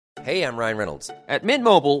Hey, I'm Ryan Reynolds. At Mint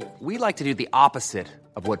Mobile, we like to do the opposite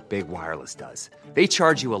of what Big Wireless does. They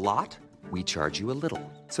charge you a lot, we charge you a little.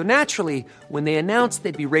 So naturally, when they announced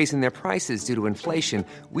they'd be raising their prices due to inflation,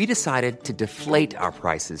 we decided to deflate our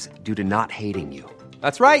prices due to not hating you.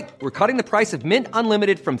 That's right. We're cutting the price of Mint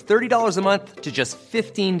Unlimited from $30 a month to just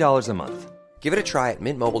 $15 a month. Give it a try at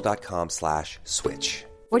mintmobile.com/switch.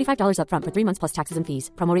 $45 up front for 3 months plus taxes and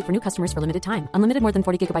fees. Promo rate for new customers for limited time. Unlimited more than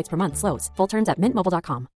 40 gigabytes per month. Slows full terms at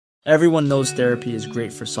mintmobile.com. Everyone knows therapy is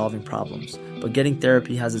great for solving problems, but getting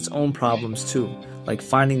therapy has its own problems too, like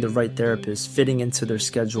finding the right therapist, fitting into their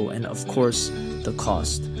schedule, and of course, the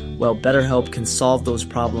cost. Well, BetterHelp can solve those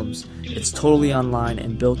problems. It's totally online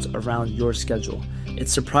and built around your schedule.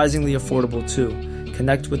 It's surprisingly affordable too.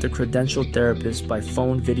 Connect with a credentialed therapist by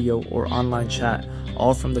phone, video, or online chat,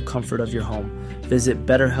 all from the comfort of your home. Visit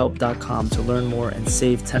BetterHelp.com to learn more and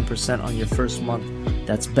save 10% on your first month.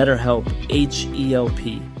 That's BetterHelp,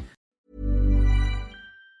 H-E-L-P.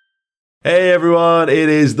 Hey everyone, it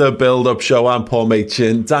is the Build Up Show. I'm Paul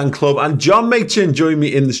Machin, Dan Clubb and John Machin join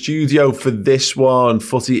me in the studio for this one.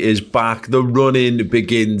 Footy is back, the run-in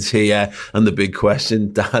begins here, and the big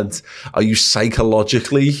question, Dan, are you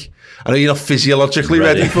psychologically, I know you're not physiologically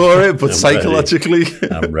ready for it, but psychologically?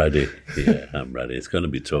 I'm ready. Yeah, I'm ready. It's going to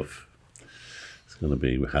be tough. It's going to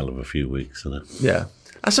be a hell of a few weeks, isn't it? Yeah.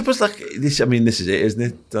 I suppose this is it, isn't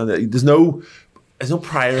it? There's no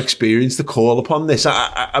prior experience to call upon this.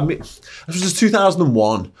 I mean, this was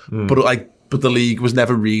 2001, but the league was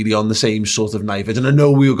never really on the same sort of knife edge. And I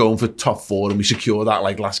know we were going for top four and we secured that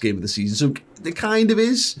last game of the season, so it kind of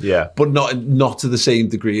is. Yeah, but not to the same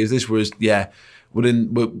degree as this. Whereas, we've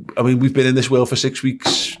been in this world for 6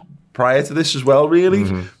 weeks prior to this as well, really.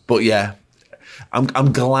 Mm-hmm. But yeah.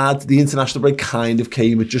 I'm glad the international break kind of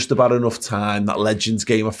came at just about enough time. That Legends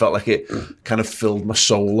game, I felt like it kind of filled my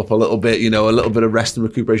soul up a little bit, a little bit of rest and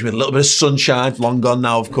recuperation, with a little bit of sunshine, long gone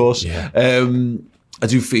now, of course. Yeah. I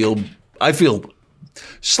feel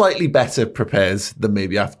slightly better prepared than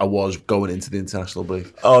maybe I was going into the international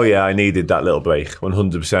break. Oh yeah, I needed that little break,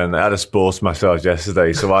 100%. I had a sports massage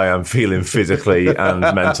yesterday, so I am feeling physically and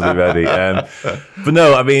mentally ready. But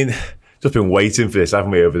no, I mean, just been waiting for this,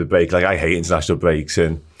 haven't we, over the break? I hate international breaks,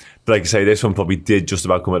 but like I say, this one probably did just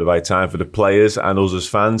about come at the right time for the players and us as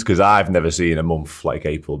fans, because I've never seen a month like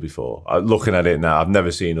April before. Looking at it now, I've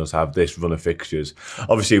never seen us have this run of fixtures.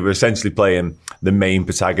 Obviously, we're essentially playing the main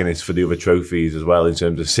protagonist for the other trophies as well in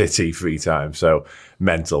terms of City free time. So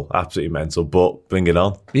mental, absolutely mental, but bring it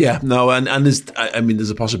on. Yeah, no, and there's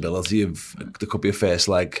a possibility of there could be a first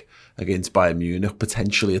leg against Bayern Munich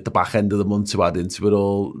potentially at the back end of the month to add into it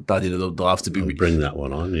all. That they'll have to be bring that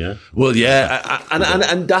one on, yeah. Well, yeah,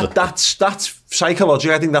 and that's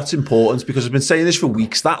psychological. I think that's important because I've been saying this for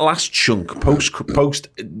weeks. That last chunk post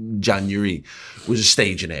January was a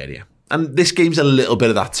staging area, and this game's a little bit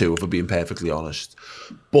of that too, if I'm being perfectly honest.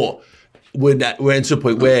 But we're into a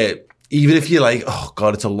point where, even if you're like, oh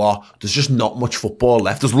God, it's a lot, there's just not much football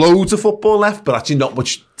left. There's loads of football left, but actually not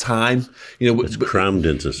much time. It's crammed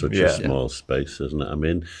into such a small space, isn't it? I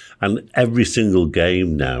mean, and every single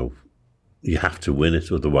game now, you have to win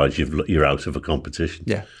it, otherwise you're out of a competition.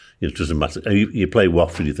 Yeah. It doesn't matter. You play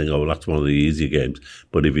Watford, you think, oh, well, that's one of the easier games.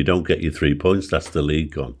 But if you don't get your 3 points, that's the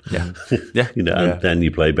league gone. Yeah. Yeah. And then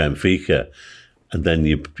you play Benfica. And then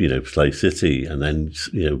you play City, and then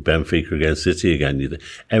Benfica against City again.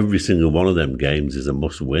 Every single one of them games is a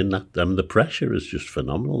must-win. The pressure is just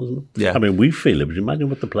phenomenal, isn't it? Yeah. I mean, we feel it, but imagine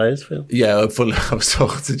what the players feel. Yeah, I was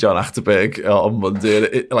talking to John Achterberg on Monday, and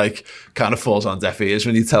it kind of falls on deaf ears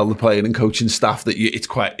when you tell the playing and coaching staff that it's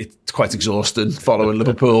quite exhausting following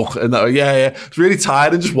Liverpool, and it's really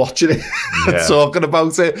tired and just watching it and talking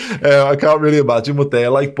about it. I can't really imagine what they're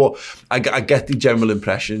like, but I get the general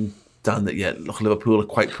impression, Dan, that Liverpool are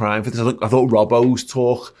quite primed for this. I thought Robbo's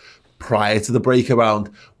talk prior to the break around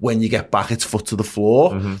when you get back, it's foot to the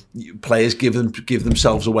floor. Mm-hmm. Players give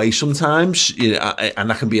themselves away sometimes, and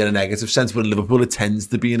that can be in a negative sense. But in Liverpool, it tends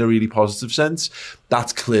to be in a really positive sense.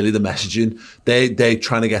 That's clearly the messaging. They're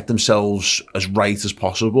trying to get themselves as right as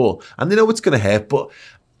possible, and they know it's going to hurt. But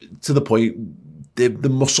to the point, the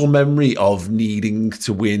muscle memory of needing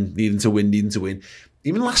to win.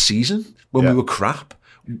 Even last season when we were crap.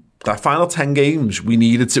 That final 10 games, we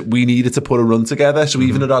needed to put a run together. So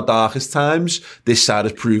even at our darkest times, this side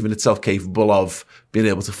has proven itself capable of being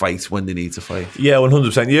able to fight when they need to fight. Yeah,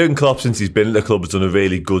 100%. Jurgen Klopp, since he's been at the club, has done a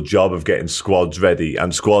really good job of getting squads ready,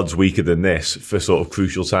 and squads weaker than this for sort of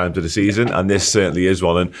crucial times of the season, and this certainly is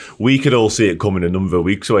one. And we could all see it coming a number of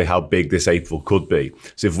weeks away, how big this April could be.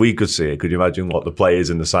 So if we could see it, could you imagine what the players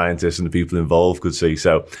and the scientists and the people involved could see?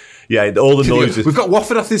 So, yeah, all the noises. We've got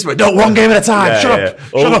Watford after this, but no, one game at a time. Shut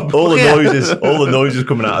up. All the noises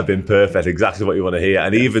coming out have been perfect, exactly what you want to hear.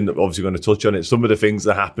 And even, obviously, going to touch on it, some of the things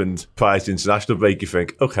that happened prior to international break, you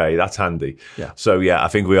think, okay, that's handy. Yeah. So, yeah, I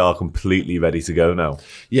think we are completely ready to go now.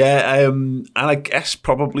 Yeah, and I guess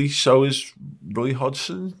probably so is Roy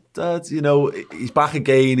Hodgson. He's back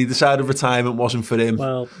again. He decided retirement wasn't for him.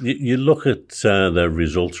 Well, you look at their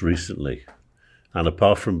results recently, and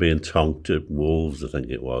apart from being tonked at Wolves, I think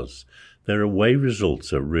it was, their away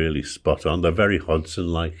results are really spot on. They're very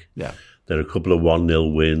Hodgson-like. Yeah. There are a couple of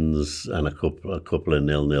 1-0 wins and a couple of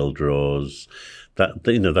 0-0 draws.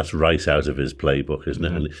 That's right out of his playbook, isn't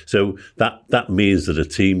it? And so that means that a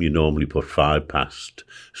team you normally put 5 past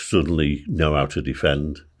suddenly know how to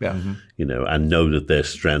defend. Yeah. And know that their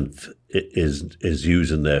strength is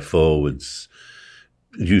using their forwards,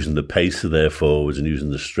 using the pace of their forwards and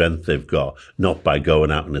using the strength they've got, not by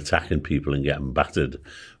going out and attacking people and getting battered,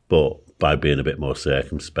 but by being a bit more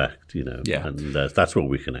circumspect, Yeah. And that's what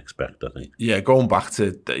we can expect, I think. Yeah, going back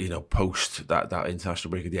to, post that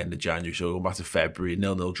international break at the end of January, so going back to February,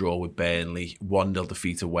 0-0 draw with Burnley, 1-0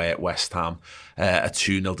 defeat away at West Ham, a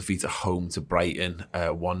 2-0 defeat at home to Brighton, a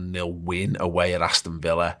 1-0 win away at Aston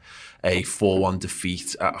Villa, a 4-1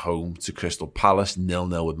 defeat at home to Crystal Palace,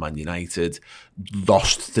 0-0 with Man United,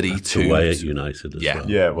 lost 3-2. Away at United as well.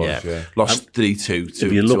 Yeah, it was, yeah. Lost 3-2 to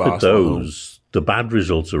If you look to at Arsenal those, the bad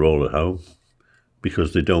results are all at home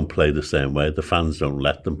because they don't play the same way. The fans don't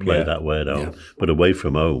let them play that way at home. Yeah. But away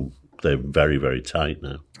from home, they're very, very tight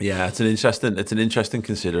now. Yeah, it's an interesting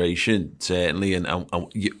consideration, certainly. And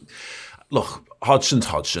look, Hodgson's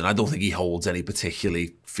Hodgson. I don't think he holds any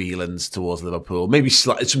particularly feelings towards Liverpool. Maybe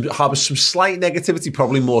harbours some slight negativity,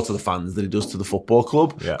 probably more to the fans than he does to the football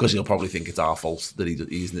club, because he'll probably think it's our fault that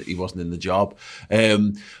he wasn't in the job.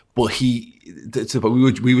 But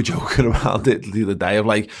we were joking around it the other day of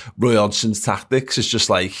like Roy Hodgson's tactics. It's just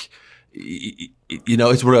like,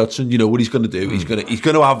 it's Roy Hodgson. You know what he's going to do. He's going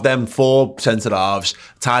to have them 4 centre halves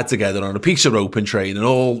tied together on a piece of rope and train, and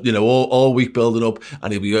all week building up,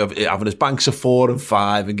 and he'll be having his banks of 4 and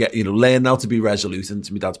 5 and learn how to be resolute. And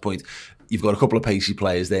to my dad's point, you've got a couple of pacey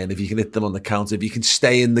players there, and if you can hit them on the counter, if you can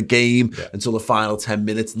stay in the game until the final 10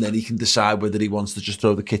 minutes, and then he can decide whether he wants to just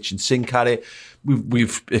throw the kitchen sink at it.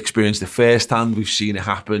 We've experienced it firsthand. We've seen it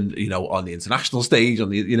happen, on the international stage, on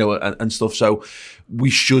the, and stuff. So we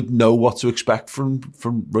should know what to expect from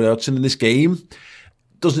Roy Hodgson in this game.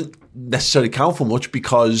 Doesn't necessarily count for much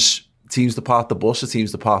because teams depart the bus.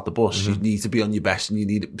 You need to be on your best,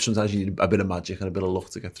 and sometimes you need a bit of magic and a bit of luck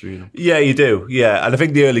to get through. Yeah, you do. Yeah, and I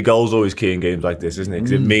think the early goal's always key in games like this, isn't it?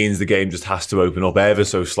 Because it means the game just has to open up ever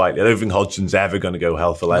so slightly. I don't think Hodgson's ever going to go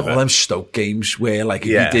hell for leather. All them Stoke games where, if he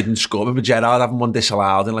didn't score, remember Gerrard having one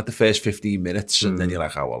disallowed in the first 15 minutes, and then you're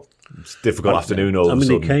like, oh well, it's a difficult afternoon. All of a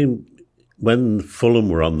sudden. It came when Fulham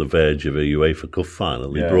were on the verge of a UEFA Cup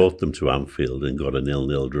final. He brought them to Anfield and got a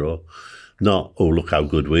 0-0 draw. Not, oh, look how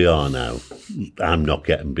good we are now. I'm not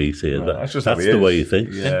getting beat here. No, that's the way you think.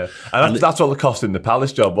 Yeah. And that's what cost him the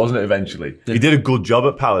Palace job, wasn't it, eventually? Yeah. He did a good job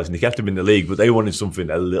at Palace and he kept him in the league, but they wanted something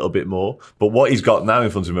a little bit more. But what he's got now in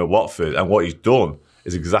front of him at Watford and what he's done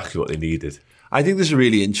is exactly what they needed. I think there's a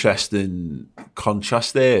really interesting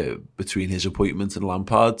contrast there between his appointment and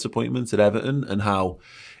Lampard's appointment at Everton, and how,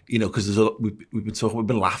 because we've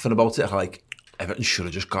been laughing about it, how Everton should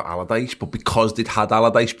have just got Allardyce, but because they'd had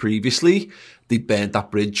Allardyce previously, they'd burnt that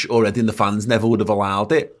bridge already and the fans never would have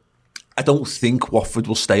allowed it. I don't think Watford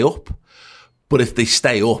will stay up, but if they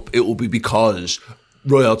stay up, it will be because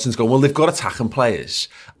Roy Hodgson's going, well, they've got attacking players.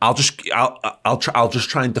 I'll just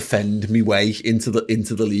try and defend my way into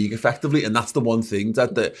the league effectively, and that's the one thing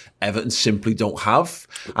that Everton simply don't have.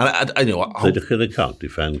 And I know they can't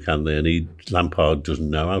defend, can they? And Lampard doesn't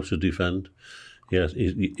know how to defend. Yes,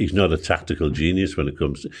 he's not a tactical genius when it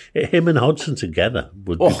comes to him and Hodgson together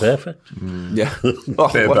would be perfect. Yeah,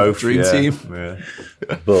 what both, a dream team. Yeah.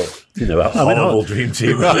 But horrible dream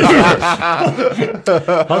team.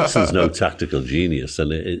 Hodgson's no tactical genius,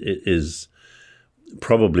 and it is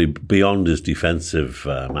probably beyond his defensive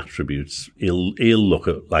attributes. He'll look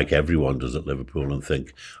at, like everyone does at Liverpool, and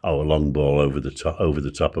think, "Oh, a long ball over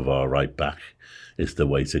the top of our right back is the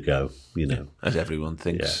way to go, you know. As everyone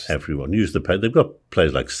thinks. Yeah, everyone. Use the they've got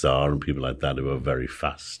players like Sarr and people like that who are very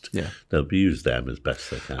fast. Yeah. They'll use them as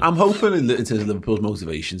best they can. I'm hoping in terms of Liverpool's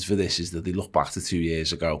motivations for this is that they look back to 2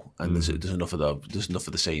 years ago and there's enough of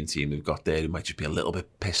the same team they've got there who might just be a little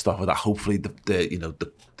bit pissed off with that. Hopefully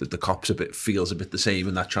the cops feels a bit the same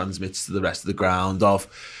and that transmits to the rest of the ground of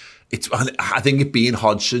I think it being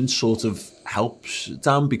Hodgson sort of helps,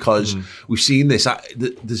 Dan, because we've seen this.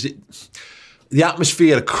 The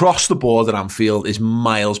atmosphere across the board at Anfield is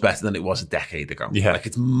miles better than it was a decade ago. Yeah. Like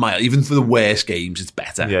it's miles, even for the worst games, it's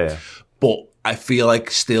better. Yeah. But I feel like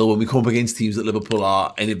still when we come up against teams that Liverpool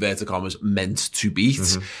are, in inverted commas, meant to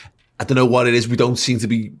beat, I don't know what it is. We don't seem to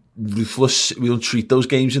be ruthless. We don't treat those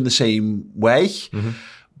games in the same way.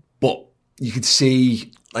 But you could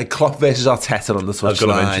see like Klopp versus Arteta on the touchline. I've got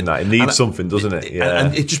to mention that. It needs something, doesn't it? Yeah.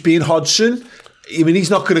 And it just being Hodgson. I mean, he's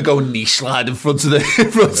not going to go knee slide in front of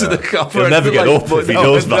the cop. He'll never get up if he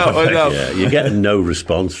does, man. Yeah, you're getting no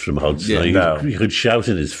response from Hodgson. You could shout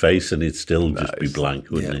in his face and he'd still just be blank,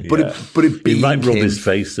 wouldn't he? But he might rub his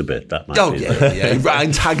face a bit. That might be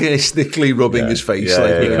antagonistically rubbing his face.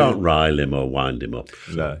 You can't rile him or wind him up.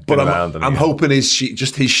 No, but I'm hoping his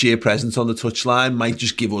sheer presence on the touchline might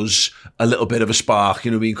just give us a little bit of a spark.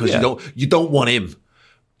 You know what I mean? Because you don't want him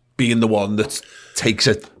being the one that takes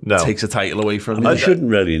a title away from him. You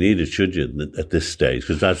shouldn't really need it, should you, at this stage?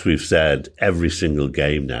 Because as we've said, every single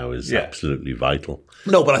game now is absolutely vital.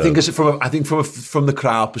 No, but I think from the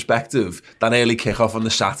crowd perspective, that early kickoff on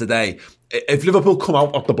the Saturday, if Liverpool come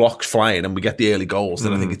out off the blocks flying and we get the early goals,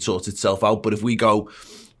 then I think it sorts itself out. But if we go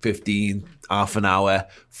 15, half an hour,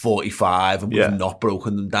 45, and we've not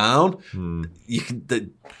broken them down,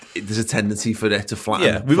 there's a tendency for it to flatten.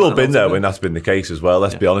 Yeah, we've all been there when that's been the case as well,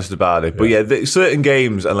 let's be honest about it. But certain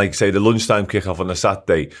games, and like you say, the lunchtime kickoff on a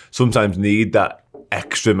Saturday, sometimes need that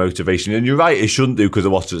extra motivation. And you're right, it shouldn't do because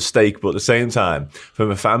of what's at stake. But at the same time,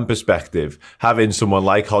 from a fan perspective, having someone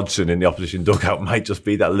like Hodgson in the opposition dugout might just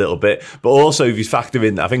be that little bit. But also, if you factor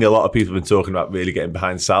in, I think a lot of people have been talking about really getting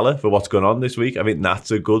behind Salah for what's going on this week. I think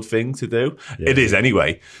that's a good thing to do. It is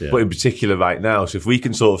anyway, but in particular right now. So if we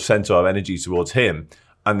can sort of centre our energy towards him,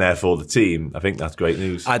 and therefore the team, I think that's great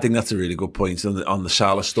news. I think that's a really good point on the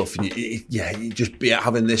Salah stuff. And you just be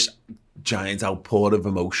having this giant outpour of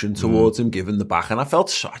emotion towards him, giving the back, and I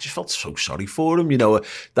just felt so sorry for him. You know,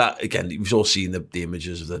 that again, we've all seen the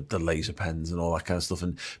images of the laser pens and all that kind of stuff,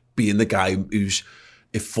 and being the guy who's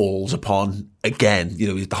it falls upon again.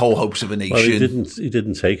 You know, the whole hopes of a nation. Well, he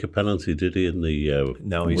didn't take a penalty, did he? In the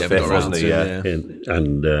no, he's fifth, wasn't he? Yeah,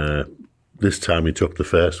 and this time he took the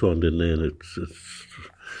first one, didn't he? And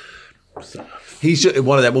he's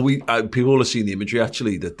one of them. Well, people will have seen the imagery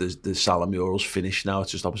actually that the Salah mural's finished now.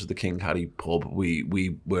 It's just opposite the King Harry pub.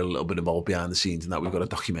 We were a little bit involved behind the scenes in that. We've got a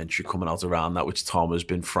documentary coming out around that, which Tom has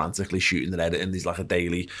been frantically shooting and editing. There's like a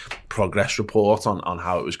daily progress report on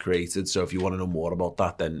how it was created. So if you want to know more about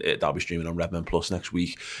that, then that'll be streaming on Redmen Plus next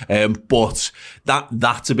week. But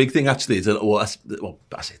that's a big thing actually. I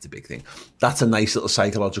say it's a big thing. That's a nice little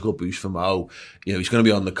psychological boost for Mo. You know, he's going to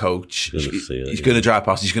be on the coach. He's going to drive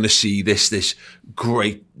past. He's going to see this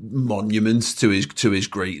great monument to his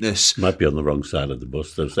greatness. Might be on the wrong side of the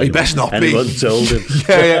bus though. He best not be. Anyone told him?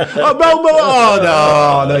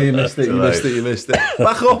 Oh no, you missed it.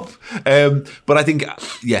 Back up. But I think,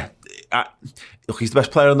 look, he's the best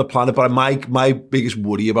player on the planet. But my biggest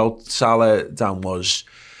worry about Salah, Dan, was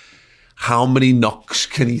how many knocks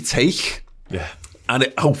can he take? Yeah,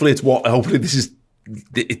 and hopefully this is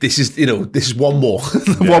one more.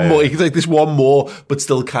 More. He can take this one more, but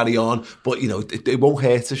still carry on. But, you know, it won't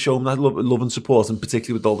hurt to show him that love and support, and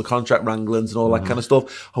particularly with all the contract wranglings and all that kind of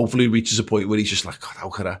stuff. Hopefully he reaches a point where he's just like, God, how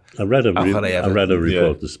could I? I read a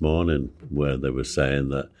report this morning where they were saying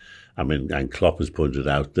that, I mean, and Klopp has pointed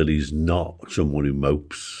out that he's not someone who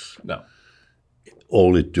mopes. No.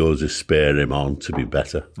 All it does is spur him on to be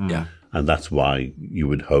better. Yeah. And that's why you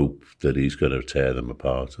would hope that he's going to tear them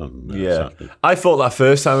apart on Saturday. I thought that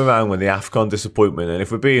first time around when the AFCON disappointment, and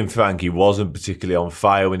if we're being frank, he wasn't particularly on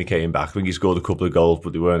fire when he came back. I think he scored a couple of goals,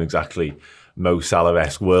 but they weren't exactly Mo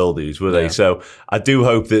Salah-esque worldies, were they? So I do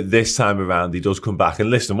hope that this time around he does come back. And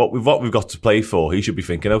listen, what we've got to play for, he should be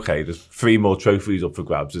thinking, okay, there's 3 more trophies up for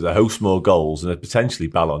grabs, there's a host more goals, and there's potentially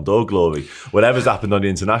Ballon d'Or glory. Whatever's happened on the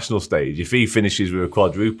international stage, if he finishes with a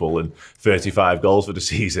quadruple and 35 goals for the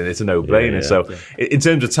season, it's a no-brainer. In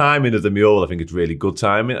terms of timing of the mural, I think it's really good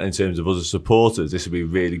timing. And in terms of us as supporters, this would be a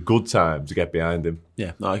really good time to get behind him.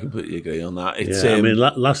 Yeah, no, I completely agree on that. I mean,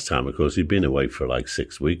 last time, of course, he'd been away for like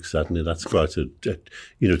 6 weeks, hadn't he? That's quite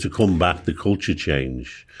quite to come back, the culture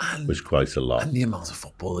change was quite a lot. And the amount of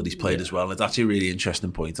football that he's played as well. It's actually a really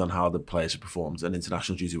interesting point on how the players have performed on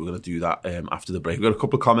international duty. We're going to do that after the break. We've got a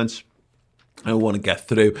couple of comments I want to get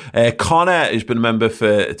through. Connor, who's been a member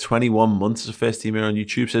for 21 months as a first teamer on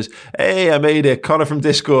YouTube, says, "Hey, I made it." Connor from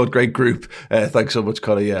Discord, great group. Thanks so much,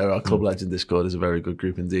 Connor. Yeah, our Club Legend Discord is a very good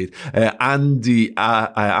group indeed. Andy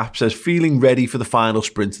App says, "Feeling ready for the final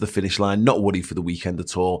sprint to the finish line. Not worried for the weekend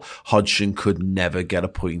at all. Hodgson could never get a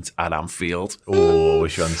point at Anfield." Oh, I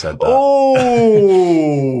wish you hadn't said that.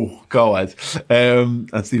 Oh, go ahead.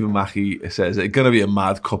 And Stephen Mackey says, "It's going to be a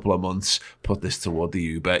mad couple of months. Put this toward the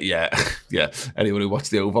Uber." Yeah. Anyone who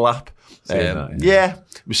watched the overlap. It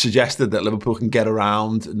was suggested that Liverpool can get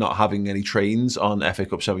around not having any trains on FA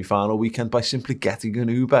Cup semi-final weekend by simply getting an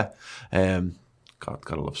Uber.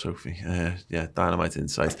 Gotta love Sophie. Dynamite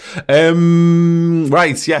insight.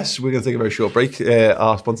 Right, yes, we're going to take a very short break.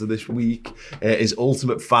 Our sponsor this week is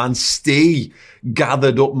Ultimate Fan. Stay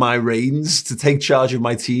gathered up my reins to take charge of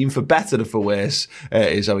my team for better or for worse,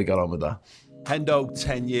 is how we got on with that. Hendo,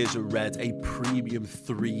 10 Years of Red, a premium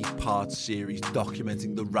 3-part series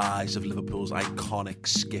documenting the rise of Liverpool's iconic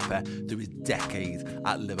skipper through his decade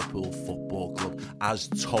at Liverpool Football Club, as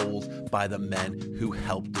told by the men who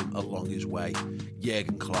helped him along his way.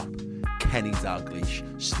 Jurgen Klopp, Kenny Dalglish,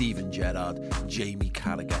 Steven Gerrard, Jamie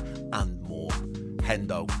Carragher, and more.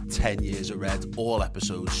 Hendo, 10 Years of Red, all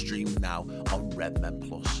episodes streamed now on Redmen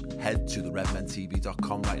Plus. Head to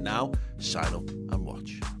theredmentv.com right now, sign up and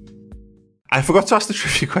watch. I forgot to ask the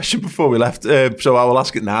trivia question before we left, so I will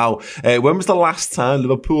ask it now. When was the last time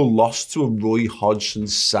Liverpool lost to a Roy Hodgson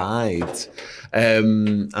side?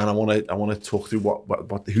 And I want to talk through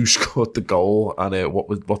what who scored the goal and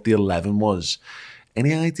what the 11 was.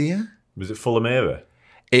 Any idea? Was it Fulham era?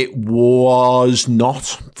 It was not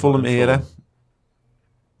Fulham era.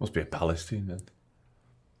 Must be a Palace team then.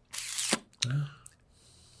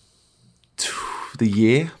 The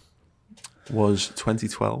year was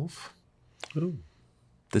 2012. Ooh.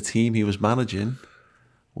 The team he was managing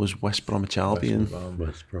was West Bromwich Albion.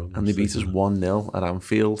 West Brom, and they beat us 1-0 at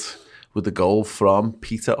Anfield with the goal from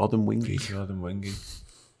Peter Odemwingie.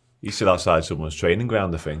 He's still outside someone's training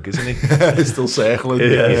ground, I think, isn't he? He's still circling.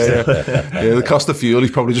 Yeah, the cost of fuel,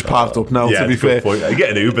 he's probably just parked up now, to be fair. Point. I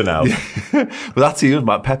get an Uber now. But that team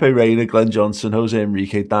was Pepe Reina, Glenn Johnson, Jose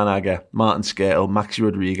Enrique, Dan Agger, Martin Skirtle, Maxi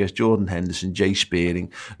Rodriguez, Jordan Henderson, Jay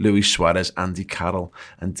Spearing, Luis Suarez, Andy Carroll,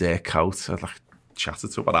 and Dirk Kuyt. I'd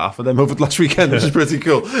chatted to about half of them over the last weekend, which is pretty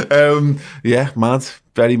cool. Mad.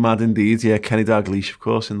 Very mad indeed. Yeah, Kenny Dalglish, of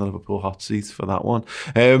course, in the Liverpool hot seat for that one.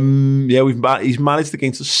 He's managed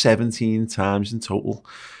against us 17 times in total.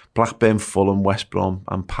 Blackburn, Fulham, West Brom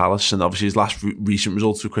and Palace. And obviously his last recent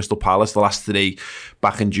results were Crystal Palace. The last three,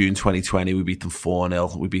 back in June 2020, we beat them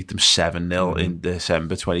 4-0. We beat them 7-0 in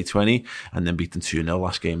December 2020. And then beat them 2-0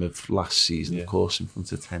 last game of last season, of course, in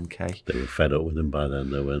front of 10k. They were fed up with him by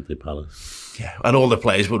then, though, weren't they, Palace? Yeah, and all the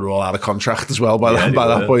players were all out of contract as well by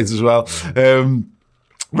that point as well.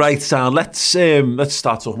 Right, Sam, let's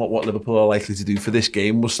start talking about what Liverpool are likely to do for this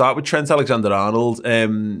game. We'll start with Trent Alexander-Arnold.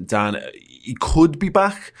 Dan, he could be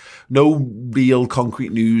back. No real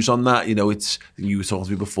concrete news on that. You know, you were talking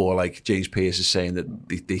to me before, like James Pearce is saying that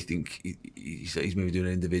they think he's maybe doing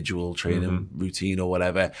an individual training routine or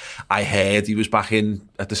whatever. I heard he was back in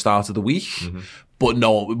at the start of the week, but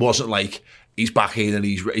no, it wasn't like he's back in and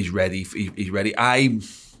he's ready. He's ready.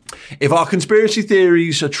 If our conspiracy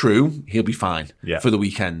theories are true, he'll be fine for the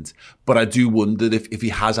weekend. But I do wonder if he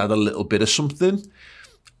has had a little bit of something,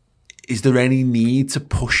 is there any need to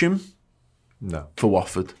push him? No. For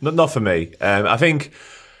Watford? Not for me. I think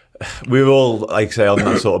we were all, like I say, on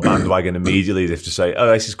that sort of bandwagon immediately as if to say,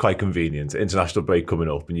 oh, this is quite convenient. International break coming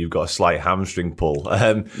up and you've got a slight hamstring pull.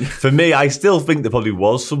 For me, I still think there probably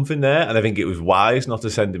was something there, and I think it was wise not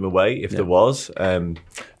to send him away if there was.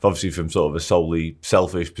 Obviously from sort of a solely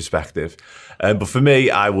selfish perspective. But for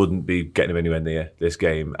me, I wouldn't be getting him anywhere near this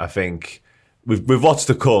game. I think with what's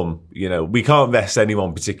to come, you know, we can't rest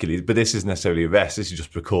anyone particularly, but this isn't necessarily a rest. This is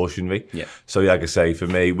just precautionary. Yeah. So, like I say, for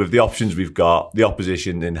me, with the options we've got, the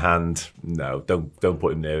opposition in hand, no, don't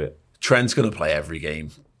put him near it. Trent's going to play every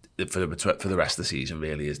game for the rest of the season,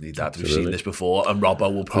 really, isn't he? Dad, we've seen this before, and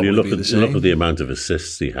Robbo will probably be the same. Look at the amount of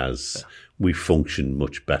assists he has. We function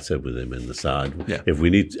much better with him in the side. Yeah. If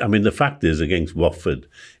we need, I mean, the fact is against Watford,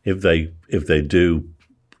 if they do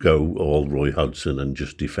go all Roy Hodgson and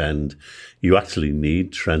just defend, you actually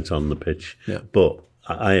need Trent on the pitch. Yeah. But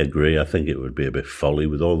I agree. I think it would be a bit folly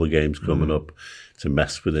with all the games coming up to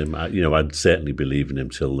mess with him. I'd certainly be leaving him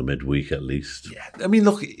till the midweek at least. Yeah, I mean,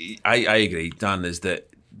 look, I agree, Dan, is that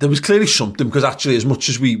there was clearly something, because actually, as much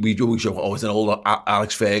as we always joke, oh, it's an old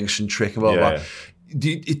Alex Ferguson trick and blah, blah,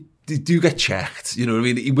 they do get checked. You know what I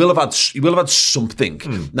mean? He will have had something.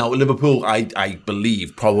 Now, Liverpool, I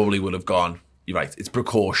believe, probably would have gone, you're right, it's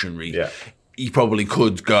precautionary. Yeah. He probably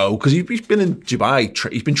could go, because he's been in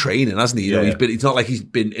Dubai. He's been training, hasn't he? You know, it's not like he's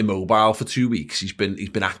been immobile for 2 weeks. He's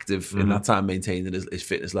been active in that time, maintaining his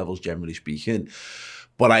fitness levels, generally speaking.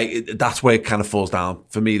 But that's where it kind of falls down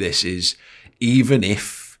for me. This is, even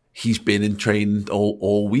if he's been in training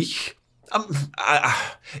all week,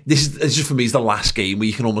 this is just, for me, is the last game where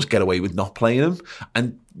you can almost get away with not playing him.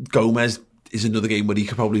 And Gomez is another game where he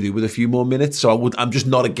could probably do with a few more minutes. So I'm just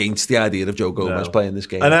not against the idea of Joe Gomez playing this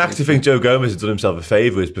game. And I actually think Joe Gomez has done himself a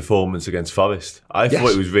favour with his performance against Forest. I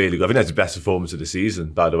thought it was really good. I think that's the best performance of the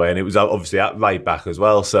season, by the way, and it was obviously at right back as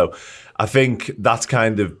well. So I think that's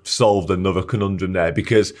kind of solved another conundrum there,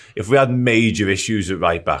 because if we had major issues at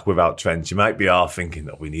right back without Trent, you might be thinking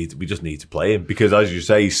that we just need to play him, because, as you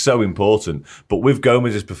say, he's so important. But with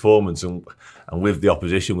Gomez's performance and with the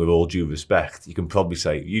opposition, with all due respect, you can probably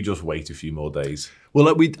say you just wait a few more days.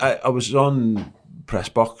 Well, I was on Press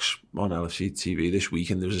Box on LFC TV this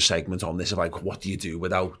week, and there was a segment on this of like, what do you do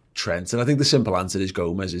without Trent? And I think the simple answer is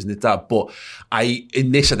Gomez, isn't it, Dad? But I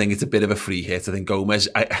think it's a bit of a free hit. I think Gomez,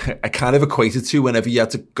 I kind of equated to whenever you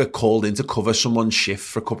had to get called in to cover someone's shift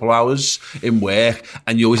for a couple of hours in work,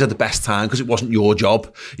 and you always had the best time because it wasn't your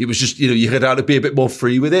job. It was just, you had to be a bit more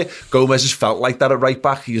free with it. Gomez has felt like that at right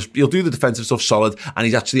back. He'll do the defensive stuff solid, and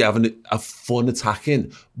he's actually having a fun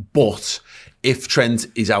attacking. But if Trent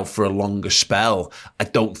is out for a longer spell, I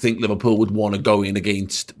don't think Liverpool would want to go in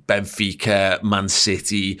against Benfica, Man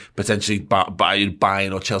City, potentially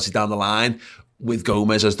Bayern or Chelsea down the line with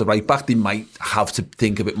Gomez as the right back. They might have to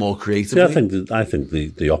think a bit more creatively. Yeah, I think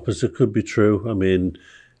the opposite could be true. I mean,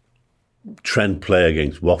 Trent play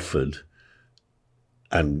against Watford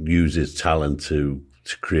and use his talent to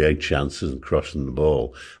create chances and crossing the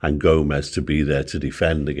ball, and Gomez to be there to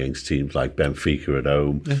defend against teams like Benfica at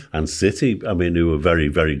home and City, I mean, who are very,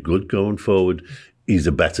 very good going forward. He's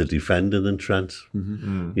a better defender than Trent.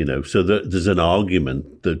 So there's an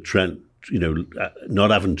argument that Trent, not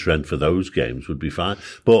having Trent for those games would be fine.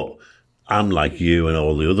 But I'm like you and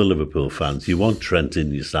all the other Liverpool fans. You want Trent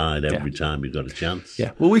in your side every time you've got a chance.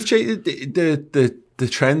 Yeah. Well, we've changed the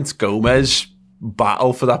Trent Gomez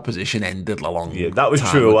battle for that position ended a long time. That was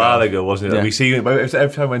true a while ago, wasn't it? Yeah. We see every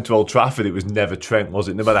time we went to Old Trafford, it was never Trent, was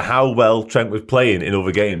it? No matter how well Trent was playing in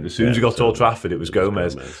other games, as soon as we got to Old Trafford, it was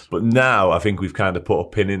Gomez. But now I think we've kind of put a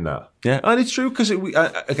pin in that. Yeah, and it's true, because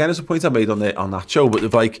again, it's a point I made on that show,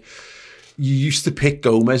 but like, you used to pick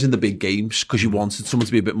Gomez in the big games because you wanted someone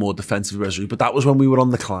to be a bit more defensive resolute, but that was when we were on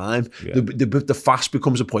the climb. The fast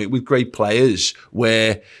becomes a point with great players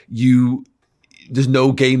where there's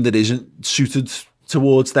no game that isn't suited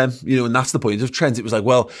towards them, and that's the point of Trent. It was like,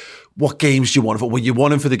 well, what games do you want him for? Well, you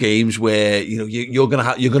want him for the games where you're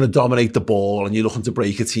gonna dominate the ball and you're looking to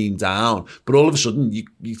break a team down. But all of a sudden,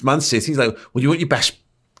 Man City's like, well, you want your best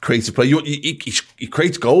creative player. He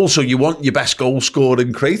creates goals, so you want your best goal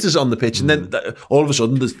scoring creators on the pitch. And then all of a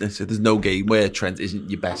sudden, there's no game where Trent isn't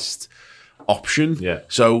your best option. Yeah.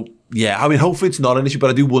 So I mean, hopefully it's not an issue, but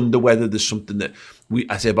I do wonder whether there's something that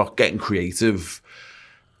I say about getting creative.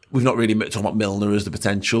 We've not really talked about Milner as the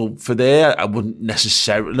potential for there. I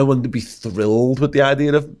wouldn't be thrilled with the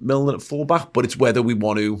idea of Milner at fullback, but it's whether we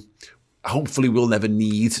want to. Hopefully we'll never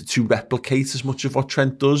need to replicate as much of what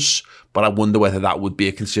Trent does, but I wonder whether that would be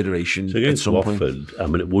a consideration at some Watford, point. I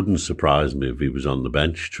mean, it wouldn't surprise me if he was on the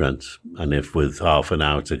bench, Trent, and if with half an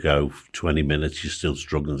hour to go, 20 minutes, you're still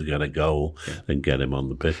struggling to get a goal, then get him on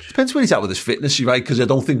the pitch. Depends where he's at with his fitness, right? Because I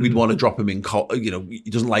don't think we'd want to drop him in cold. He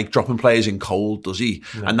doesn't like dropping players in cold, does he?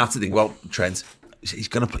 No. And that's the thing. Well, Trent, he's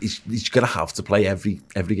gonna have to play every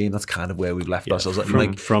game. That's kind of where we've left ourselves.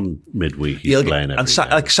 From midweek, he's playing every game.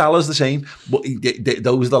 Like Salah's the same, but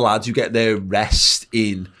those are the lads who get their rest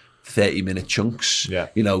in 30-minute chunks. Yeah,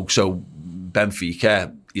 so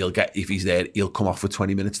Benfica, if he's there, he'll come off with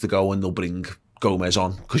 20 minutes to go, and they'll bring Gomez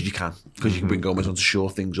on because you can bring Gomez on to shore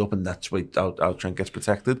things up, and that's why how Trent gets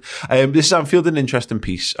protected. This is Anfield, an interesting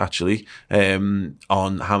piece actually on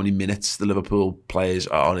how many minutes the Liverpool players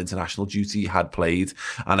on international duty had played,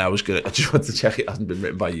 and I just wanted to check it hasn't been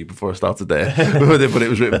written by you before I started there, but it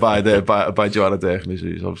was written by Joanna Durkin,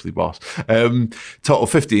 who's obviously boss. Total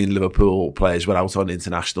 15 Liverpool players went out on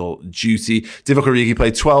international duty. Divock Origi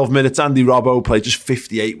played 12 minutes. Andy Robbo played just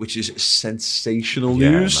 58, which is sensational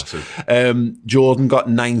news. Jordan got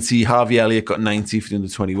 90, Harvey Elliott got 90 for the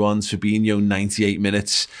under-21, Fabinho 98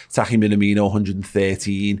 minutes, Taki Minamino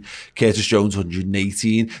 113, Curtis Jones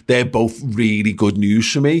 118. They're both really good news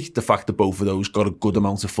for me, the fact that both of those got a good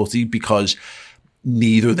amount of footy, because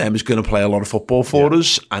neither of them is going to play a lot of football for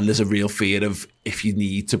us, and there's a real fear of, if you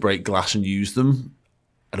need to break glass and use them,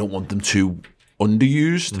 I don't want them too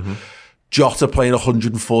underused. Jota playing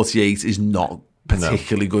 148 is not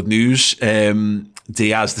particularly good news.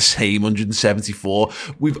 Diaz the same, 174.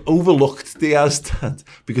 We've overlooked Diaz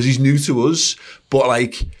because he's new to us, but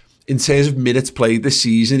like in terms of minutes played this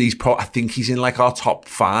season, I think he's in like our top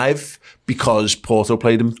 5 because Porto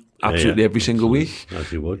played him absolutely every single week. As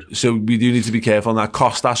he would. So we do need to be careful on that.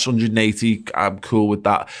 Costas 180, I'm cool with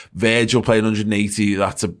that. Virgil playing 180,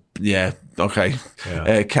 that's okay.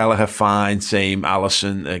 Kelleher fine, same.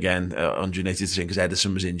 Alisson again 180 because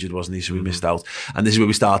Ederson was injured, wasn't he? So we missed out. And this is where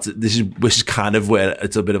we started. This is kind of where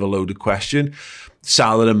it's a bit of a loaded question.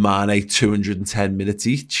 Salah and Mane 210 minutes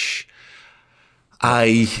each.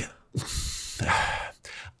 I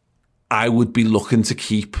would be looking to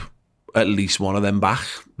keep at least one of them back.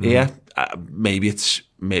 Yeah, maybe it's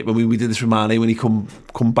when we did this with Mane when he come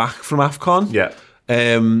back from AFCON. Yeah,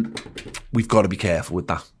 we've got to be careful with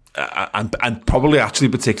that. And probably actually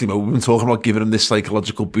particularly we've been talking about giving him this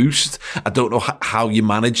psychological boost. I don't know how you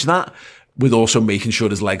manage that with also making sure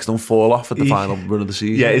his legs don't fall off at the final run of the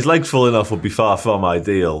season. Yeah, his legs falling off would be far from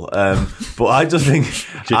ideal. But I just think...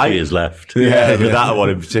 Particularly his left. That one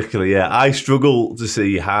in particular, I struggle to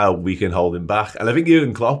see how we can hold him back. And I think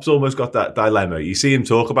Jurgen Klopp's almost got that dilemma. You see him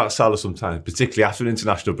talk about Salah sometimes, particularly after an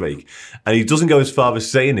international break, and he doesn't go as far as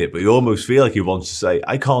saying it, but you almost feel like he wants to say,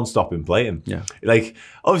 I can't stop him playing. Yeah. Like,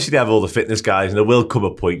 obviously they have all the fitness guys, and there will come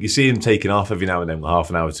a point. You see him taking off every now and then with half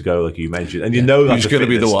an hour to go, like you mentioned, and you know that's who's going to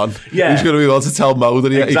be the one. Yeah. Who's going to be the one to tell Mo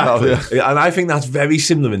that he exactly. And I think that's very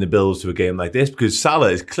similar in the builds to a game like this, because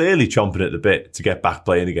Salah is clearly chomping at the bit to get back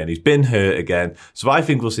playing again. He's been hurt again. So I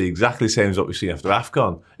think we'll see exactly the same as what we've seen after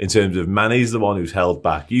AFCON in terms of Mane's the one who's held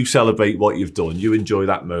back. You celebrate what you've done. You enjoy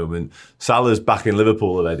that moment. Salah's back in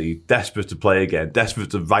Liverpool already, desperate to play again,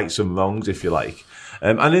 desperate to right some wrongs, if you like.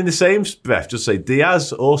 And in the same breath, just say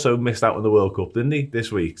Diaz also missed out on the World Cup, didn't he,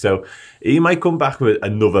 this week? So he might come back with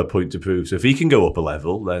another point to prove. So if he can go up a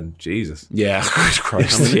level, then Jesus. Yeah,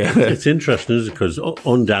 Christ. It's interesting, isn't it? Because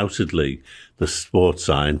undoubtedly the sports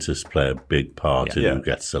scientists play a big part in who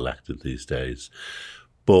gets selected these days.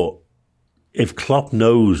 But if Klopp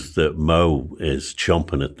knows that Mo is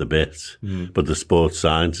chomping at the bit, but the sports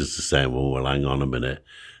scientists are saying, well, hang on a minute,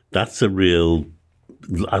 that's a real...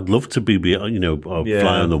 I'd love to be fly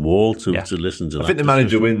on the wall to listen to that. I think the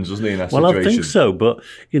manager wins, doesn't he, in that situation? I think so, but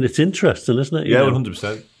it's interesting, isn't it?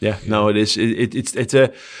 100%. Yeah, no, it is.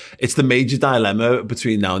 It's the major dilemma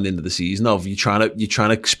between now and the end of the season. Of you're trying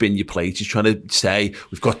to spin your plate. You're trying to say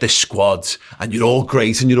we've got this squad and you're all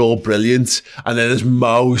great and you're all brilliant, and then there's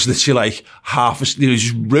Mo's literally like just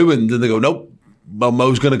ruined, and they go nope. Well,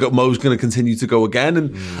 Mo's going to continue to go again,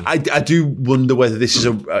 and I do wonder whether this is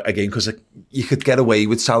a game because you could get away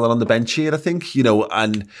with Salah on the bench here. I think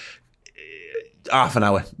and half an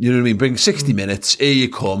hour, you know what I mean. Bring 60 minutes. Here you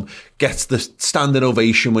come. Gets the standing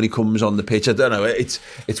ovation when he comes on the pitch. I don't know.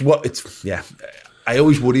 I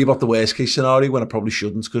always worry about the worst case scenario when I probably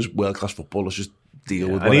shouldn't, because world class footballers just deal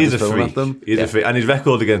with. And he's a freak. He's a freak, and his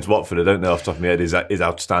record against Watford, I don't know off the top of my head, is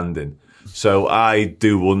outstanding. So I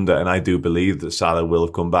do wonder, and I do believe that Salah will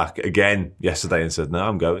have come back again yesterday and said, no,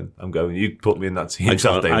 I'm going. You put me in that team. I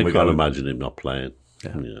can't imagine him not playing.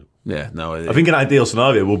 No. I think an ideal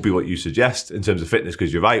scenario would be what you suggest in terms of fitness,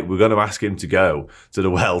 because you're right, we're going to ask him to go to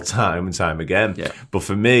the well time and time again. Yeah. But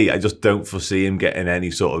for me, I just don't foresee him getting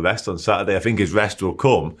any sort of rest on Saturday. I think his rest will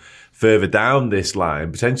come further down this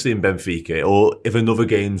line, potentially in Benfica, or if another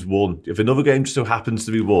game's won. If another game just so happens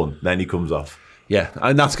to be won, then he comes off. Yeah,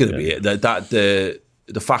 and that's going to be it. The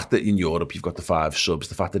fact that in Europe you've got the 5 subs,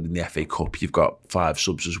 the fact that in the FA Cup you've got 5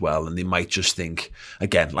 subs as well, and they might just think,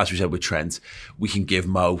 again, as we said with Trent, we can give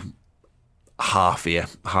Mo half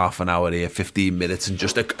an hour here, 15 minutes, and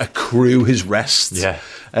just accrue his rest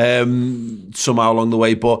somehow along the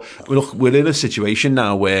way. But look, we're in a situation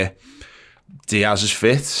now where Diaz is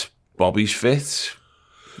fit, Bobby's fit,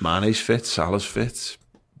 Mane's fit, Salah's fit,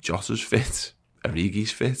 Jota's fit,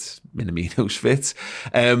 Origi's fit, Minamino's fit.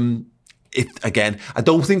 I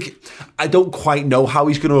don't quite know how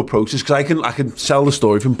he's going to approach this, because I can sell the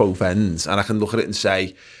story from both ends, and I can look at it and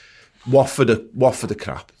say, Watford are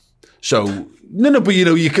crap. So but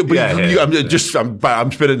you could.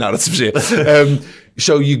 I'm spinning narratives here.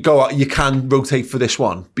 So you can rotate for this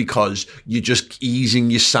one because you're just easing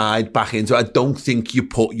your side back into it. I don't think you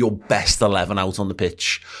put your best 11 out on the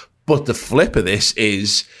pitch, But the flip of this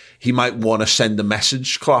is he might want to send a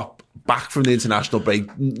message, Klopp, back from the international break.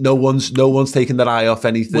 No one's taking their eye off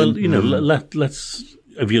anything. Well, let's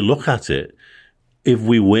if you look at it, if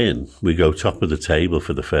we win, we go top of the table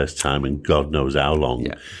for the first time in God knows how long.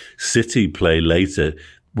 Yeah. City play later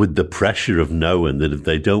with the pressure of knowing that if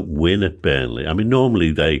they don't win at Burnley, I mean,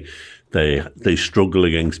 normally they struggle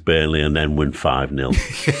against Burnley and then win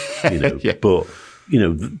 5-0. Yeah. But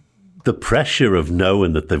the pressure of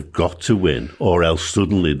knowing that they've got to win, or else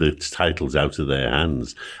suddenly the title's out of their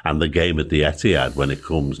hands, and the game at the Etihad when it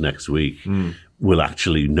comes next week will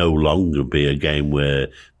actually no longer be a game where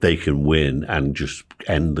they can win and just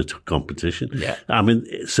end the competition. Yeah. I mean,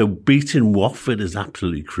 so beating Watford is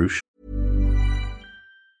absolutely crucial.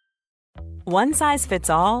 One size fits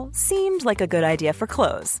all seemed like a good idea for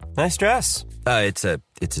clothes. Nice dress. It's a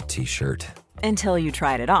t-shirt. Until you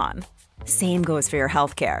tried it on. Same goes for your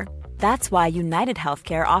healthcare. That's why United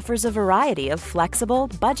Healthcare offers a variety of flexible,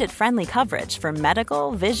 budget-friendly coverage for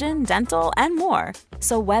medical, vision, dental, and more.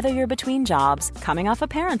 So whether you're between jobs, coming off a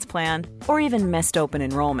parent's plan, or even missed open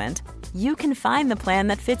enrollment, you can find the plan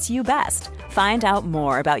that fits you best. Find out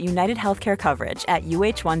more about United Healthcare coverage at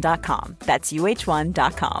uh1.com. That's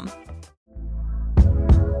uh1.com.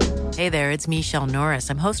 Hey there, it's Michelle Norris.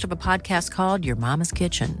 I'm host of a podcast called Your Mama's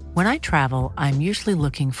Kitchen. When I travel, I'm usually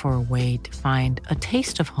looking for a way to find a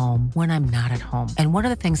taste of home when I'm not at home. And one of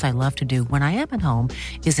the things I love to do when I am at home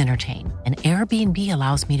is entertain. And Airbnb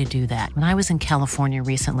allows me to do that. When I was in California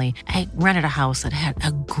recently, I rented a house that had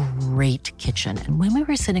a great kitchen. And when we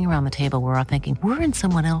were sitting around the table, we were all thinking, we're in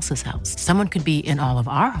someone else's house. Someone could be in all of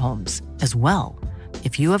our homes as well.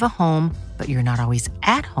 If you have a home, but you're not always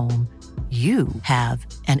at home, you have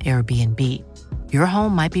an Airbnb. Your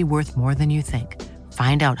home might be worth more than you think.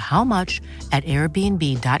 Find out how much at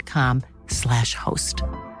airbnb.com/host.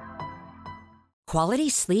 Quality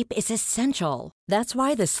sleep is essential. That's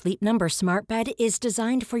why the Sleep Number Smart Bed is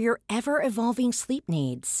designed for your ever-evolving sleep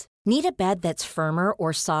needs. Need a bed that's firmer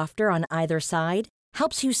or softer on either side?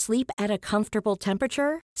 Helps you sleep at a comfortable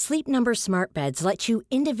temperature? Sleep Number Smart Beds let you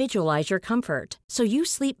individualize your comfort, so you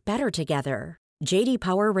sleep better together. J.D.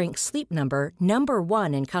 Power ranks Sleep Number number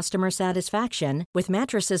 1 in customer satisfaction with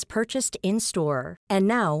mattresses purchased in-store. And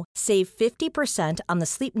now, save 50% on the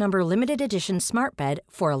Sleep Number Limited Edition Smart Bed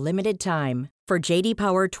for a limited time. For J.D.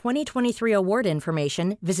 Power 2023 award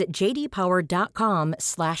information, visit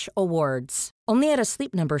jdpower.com/awards. Only at a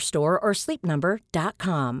Sleep Number store or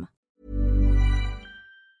sleepnumber.com.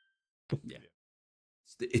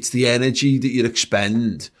 It's the energy that you'd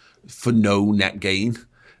expend for no net gain.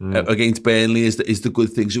 Against Burnley is the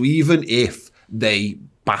good thing. So even if they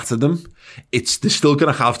batter them, they're still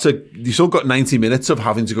going to have to. You've still got 90 minutes of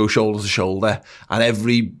having to go shoulder to shoulder, and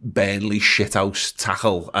every Burnley shithouse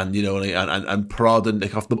tackle, and and prod and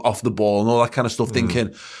off the ball and all that kind of stuff.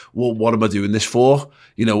 Thinking, well, what am I doing this for?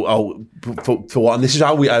 For what? And this is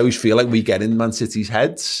how I always feel like we get in Man City's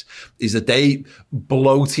heads, is that they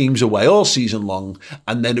blow teams away all season long,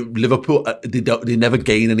 and then Liverpool they never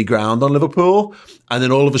gain any ground on Liverpool, and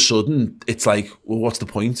then all of a sudden it's like, well, what's the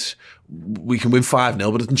point? We can win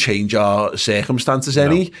 5-0, but it doesn't change our circumstances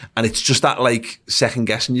any. And it's just that like second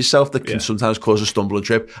guessing yourself that can sometimes cause a stumble and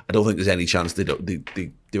trip. I don't think there's any chance they do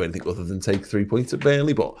anything other than take 3 points at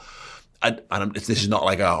Burnley, but. This is not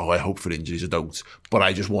like, I hope for injuries, I don't. But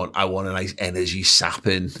I want a nice energy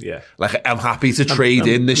sapping. Yeah. Like, I'm happy to trade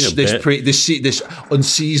in this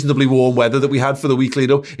unseasonably warm weather that we had for the week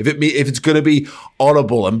lead up. If it's going to be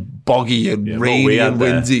horrible and boggy and rainy and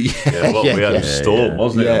windy. We had a storm,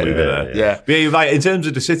 wasn't it? Yeah. But you're right, in terms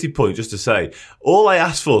of the City point, just to say, all I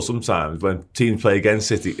ask for sometimes when teams play against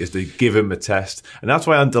City is to give them a test. And that's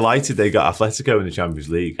why I'm delighted they got Atletico in the Champions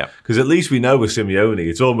League. Because at least we know with Simeone,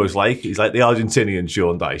 it's almost like he's like the Argentinian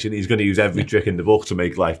Sean Dyche, and he's going to use every trick in the book to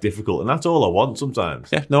make life difficult, and that's all I want sometimes.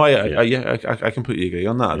 Yeah, no, I completely agree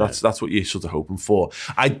on that. Yeah. That's what you're sort of hoping for.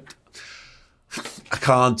 I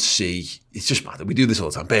can't see. It's just mad that we do this all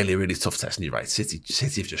the time. Burnley, a really tough test, and you're right. City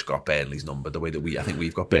have just got Burnley's number the way that I think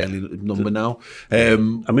we've got Burnley's number now. The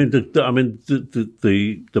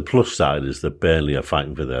plus side is that Burnley are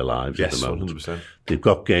fighting for their lives at the moment. 100%. They've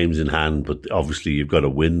got games in hand, but obviously you've got to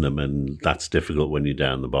win them, and that's difficult when you're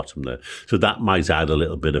down the bottom there. So that might add a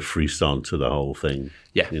little bit of frisson to the whole thing.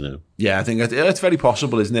 Yeah, Yeah, I think it's very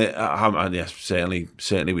possible, isn't it? And yes, certainly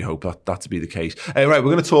we hope that to be the case. Right, we're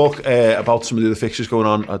going to talk about some of the other fixtures going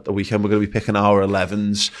on at the weekend. We're going to be picking our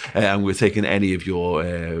 11s, and we're taking any of your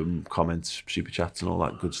comments, super chats, and all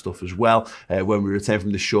that good stuff as well. When we return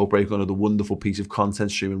from this short break, on another wonderful piece of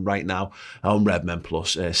content streaming right now on Redmen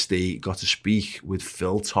Plus. Steve got to speak with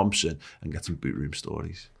Phil Thompson and get some boot room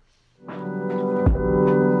stories.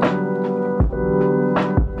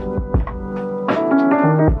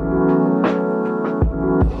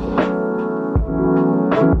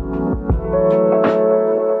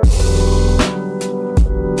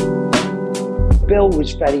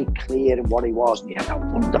 was very clear in what he was, and he had that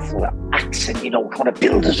wonderful accent, kind of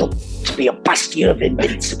build us up to be a bastion of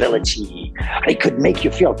invincibility. And he could make you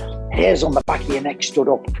feel hairs on the back of your neck stood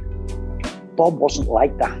up. Bob wasn't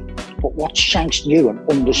like that. But what Shanks knew and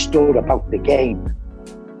understood about the game,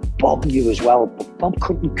 Bob knew as well, but Bob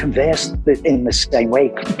couldn't converse in the same way,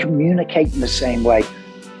 couldn't communicate in the same way,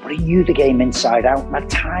 but he knew the game inside out. And at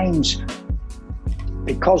times,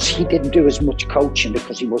 because he didn't do as much coaching,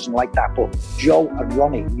 because he wasn't like that, but Joe and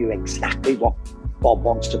Ronnie knew exactly what Bob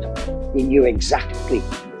wanted. He knew exactly,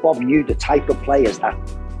 Bob knew the type of players that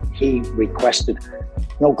he requested.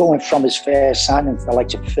 Going from his first signings, the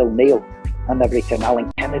likes of Phil Neal and everything,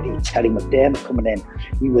 Alan Kennedy, Terry McDermott coming in.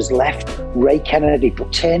 He was left Ray Kennedy,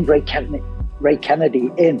 but turned Ray Kennedy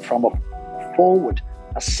in from a forward,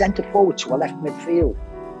 a centre forward to a left midfield.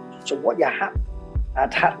 So what you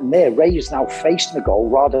had happened there, Ray is now facing the goal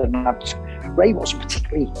rather than Ray wasn't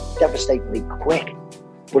particularly devastatingly quick,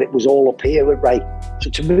 but it was all up here with Ray. So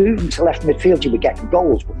to move him to left midfield, you were getting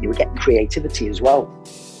goals, but you were getting creativity as well.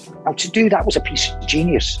 Now to do that was a piece of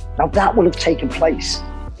genius. Now that would have taken place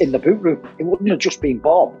in the boot room. It wouldn't have just been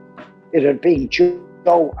Bob. It had been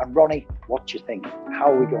Joe and Ronnie. What do you think? How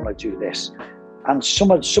are we going to do this? And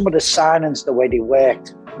some of the signings, the way they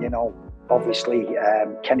worked, obviously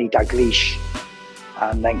Kenny Dalglish,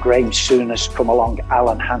 and then Graham Souness come along,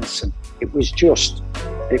 Alan Hansen. It was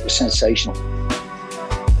sensational.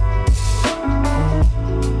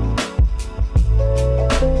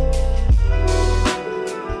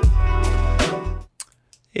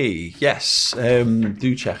 Hey, yes,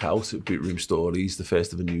 do check out Boot Room Stories, the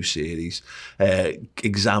first of a new series,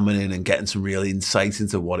 examining and getting some real insight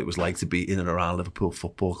into what it was like to be in and around Liverpool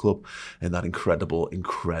Football Club in that incredible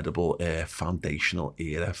foundational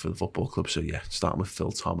era for the football club. So yeah, starting with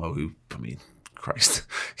Phil Tomo, who, Christ,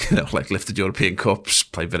 lifted European Cups,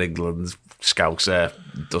 played for England, Scouser,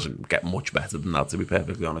 doesn't get much better than that, to be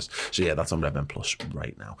perfectly honest. So yeah, that's on Redmen Plus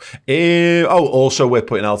right now. Also we're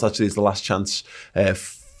putting out, actually, it's the last chance,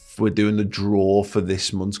 we're doing the draw for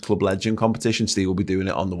this month's Club Legend competition. Steve will be doing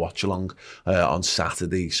it on the watch along on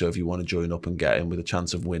Saturday. So if you want to join up and get in with a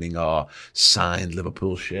chance of winning our signed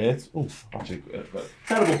Liverpool shirt. Actually,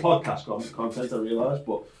 terrible podcast content, I realise,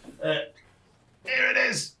 but here it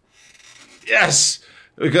is. Yes,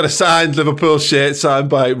 we've got a signed Liverpool shirt signed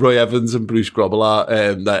by Roy Evans and Bruce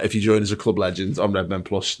Grobbelaar. That if you join as a Club Legend on Redmen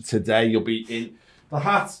Plus today, you'll be in the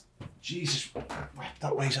hat. Jesus,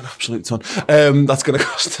 that weighs an absolute ton. That's going to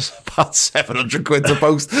cost us about 700 quid to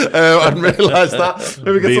post. I didn't realise that.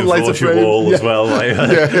 Maybe get some lighter frame. Wall as well.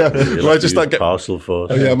 Yeah. Might just get parcel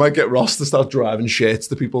for. I might get Ross to start driving shirts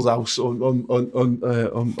to people's house unmounted.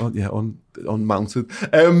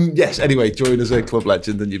 Yes. Anyway, join as a Club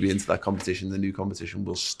Legend, and you'll be into that competition. The new competition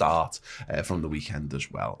will start from the weekend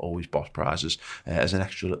as well. Always boss prizes as an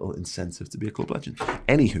extra little incentive to be a Club Legend.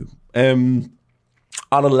 Anywho.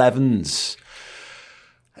 Our 11s.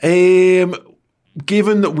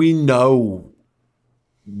 Given that we know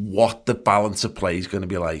what the balance of play is going to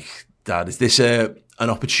be like, Dad, is this an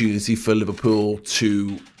opportunity for Liverpool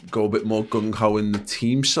to go a bit more gung-ho in the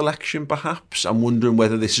team selection, perhaps? I'm wondering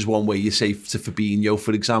whether this is one where you say to Fabinho,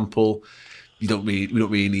 for example, we don't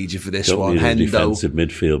really need you for this one. Need a defensive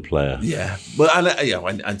midfield player. Yeah. Well,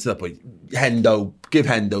 and to that point, give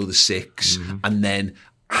Hendo the 6, and then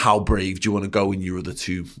how brave do you want to go in your other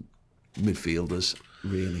two midfielders,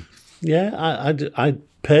 really? Yeah, I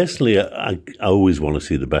personally, I always want to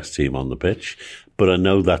see the best team on the pitch, but I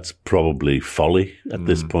know that's probably folly at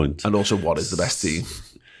this point. And also, what is the best team?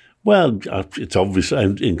 Well, it's obvious.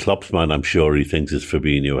 In Klopp's mind, I'm sure he thinks it's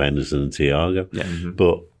Fabinho, Henderson and Thiago. Yeah.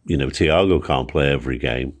 But, Thiago can't play every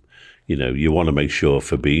game. You want to make sure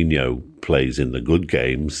Fabinho plays in the good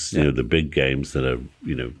games, the big games that are,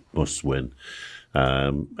 must win.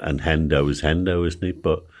 And Hendo is Hendo, isn't he?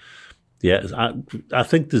 But yeah, I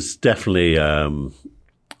think there's definitely a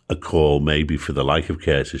call maybe for the like of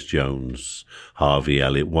Curtis Jones, Harvey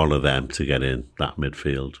Elliott, one of them to get in that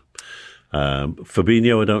midfield.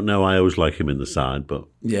 Fabinho, I don't know. I always like him in the side, but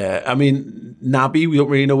yeah, Naby, we don't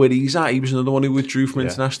really know where he's at. He was another one who withdrew from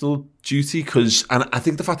international duty and I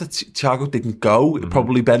think the fact that Thiago didn't go it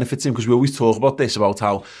probably benefits him, because we always talk about this, about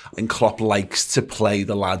how Klopp likes to play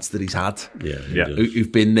the lads that he's had,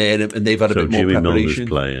 who've been there and they've had a bit more Jimmy preparation.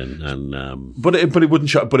 Milner's playing, but it wouldn't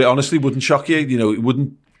shock. But it honestly wouldn't shock you. It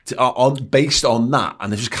wouldn't. Based on that,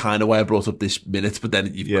 and this is kind of why I brought up this minute. But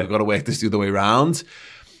then you've got to work this the other way around.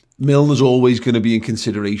 Milner's always going to be in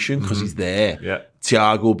consideration because he's there. Yeah.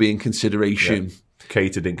 Thiago will be in consideration. Yeah.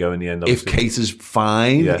 Keita didn't go in the end. Obviously. If Keita's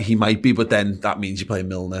fine, he might be, but then that means you play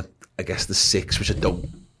Milner, I guess, the 6, which I don't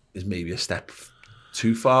is maybe a step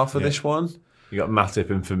too far for this one. You got Matip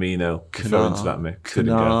and Firmino to throw into that mix.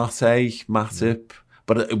 Canate, Matip.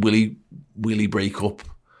 But will he break up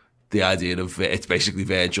the idea of it's basically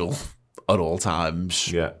Virgil at all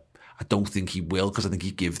times? Yeah. I don't think he will, because I think he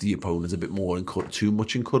gives the opponent a bit more, too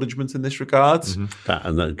much encouragement in this regard.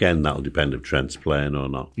 And again, that'll depend if Trent's playing or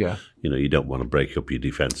not. Yeah. You don't want to break up your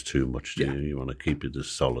defence too much, do you? You want to keep it as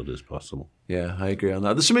solid as possible. Yeah, I agree on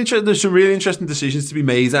that. There's some really interesting decisions to be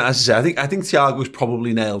made. As I say, I think Thiago's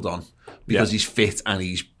probably nailed on because he's fit and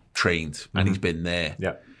he's trained and he's been there.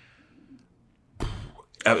 Yeah.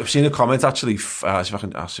 I've seen a comment actually. See if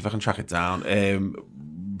I can track it down,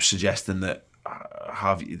 suggesting that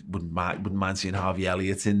Harvey wouldn't mind seeing Harvey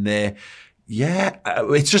Elliott in there. Yeah,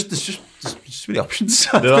 there's just many options.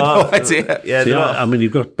 I've got no idea. Yeah,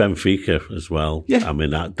 you've got Benfica as well. Yeah.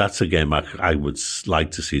 That's a game I would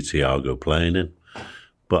like to see Thiago playing in.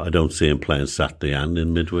 But I don't see him playing Saturday and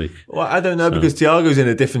in midweek. Well, I don't know, because Thiago's in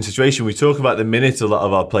a different situation. We talk about the minutes a lot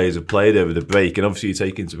of our players have played over the break, and obviously you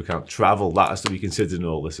take into account travel. That has to be considered in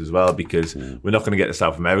all this as well, because we're not going to get the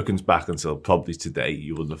South Americans back until probably today,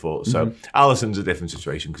 you wouldn't have thought. So Alisson's a different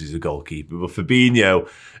situation because he's a goalkeeper. But Fabinho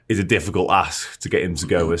is a difficult ask to get him to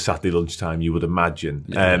go at Saturday lunchtime, you would imagine.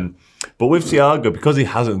 But with Thiago, because he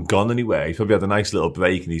hasn't gone anywhere, he's probably had a nice little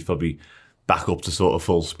break and he's probably back up to sort of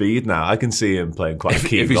full speed now. I can see him playing quite a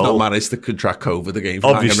key role. If he's not managed to contract COVID again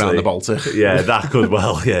for hanging around the Baltic. Yeah, that could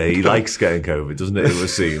he likes getting COVID, doesn't it? It would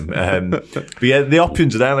seem. But yeah, the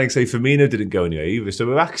options are there. Like I say, Firmino didn't go anywhere either. So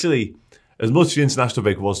we're actually, as much as the international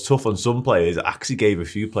break was tough on some players, it actually gave a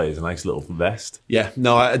few players a nice little rest. Yeah,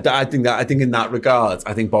 no, I think in that regard,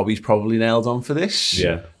 I think Bobby's probably nailed on for this.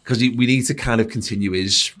 Yeah. Because we need to kind of continue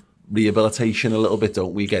his rehabilitation a little bit,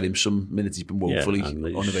 don't we? Get him some minutes. He's been woefully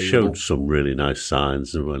unavailable. He's showed some really nice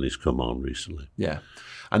signs when he's come on recently. Yeah.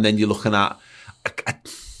 And then you're looking at,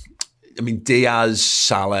 Diaz,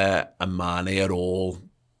 Salah and Mane are all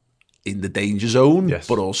in the danger zone,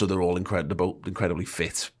 but also they're all incredibly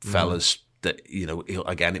fit fellas that,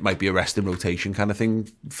 again, it might be a rest in rotation kind of thing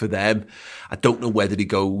for them. I don't know whether he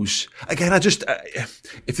goes. Again,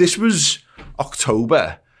 if this was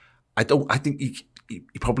October, I think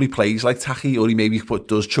he probably plays like Taki, or he maybe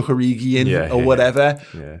does chuck Origi in or whatever.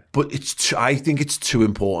 Yeah. But I think it's too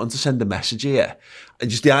important to send a message here. And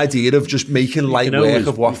just the idea of just making light work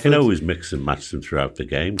of Watford. You can always mix and match them throughout the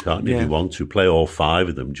game, can't you? If you want to play all five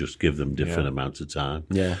of them, just give them different amounts of time.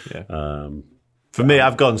 Yeah. For me,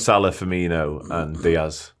 I've gone Salah, Firmino and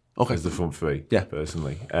Diaz as the front three,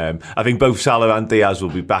 personally. I think both Salah and Diaz will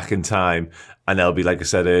be back in time, and they'll be, like I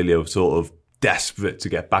said earlier, sort of desperate to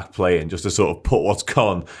get back playing, just to sort of put what's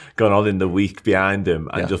gone on in the week behind him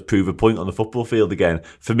and just prove a point on the football field again.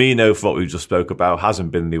 Firmino, for what we just spoke about,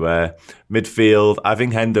 hasn't been anywhere. Midfield, I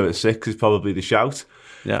think Hendo at 6 is probably the shout.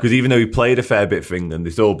 Because even though he played a fair bit for England,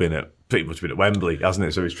 it's all pretty much been at Wembley, hasn't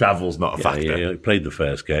it? So his travel's not a factor. Yeah, he played the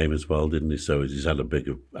first game as well, didn't he? So he's had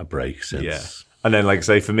a break since. Yeah. And then, like I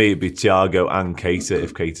say, for me, it'd be Thiago and Keita,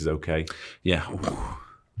 if Keita's okay. Yeah.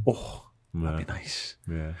 That'd be nice.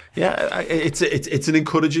 Yeah. It's an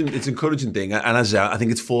encouraging thing, and as I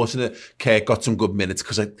think it's fortunate Kirk got some good minutes,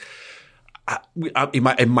 because it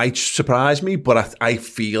might surprise me, but I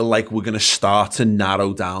feel like we're going to start to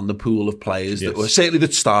narrow down the pool of players that were certainly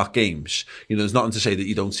that start games. There's nothing to say that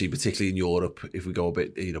you don't see, particularly in Europe. If we go a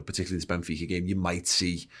bit, particularly this Benfica game, you might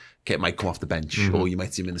see Kirk might come off the bench, or you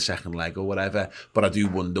might see him in the second leg or whatever. But I do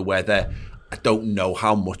wonder whether. I don't know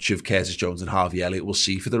how much of Curtis Jones and Harvey Elliott we'll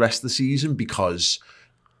see for the rest of the season, because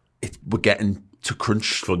we're getting to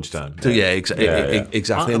crunch time. Exactly.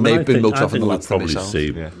 And they've been milked off in the last probably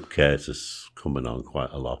see Curtis coming on quite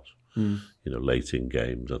a lot. Late in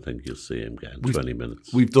games, I think you'll see him getting 20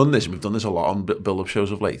 minutes. We've done this a lot on build-up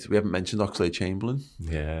shows of late. We haven't mentioned Oxlade-Chamberlain.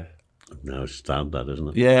 Yeah. No, it's standard, isn't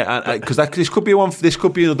it? Yeah, because this could be one. This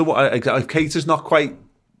could be another one. If Keita's not quite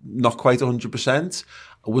 100%.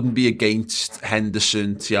 I wouldn't be against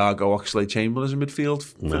Henderson, Thiago, Oxlade-Chamberlain as a midfield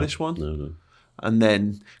for this one. No. And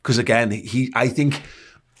then, because again, I think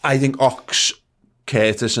Ox,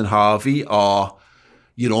 Curtis, and Harvey are,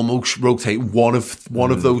 you'd almost rotate one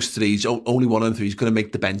of those three. Only one of them three is going to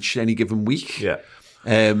make the bench any given week. Yeah.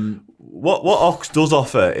 What Ox does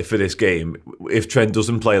offer for this game, if Trent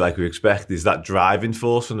doesn't play like we expect, is that driving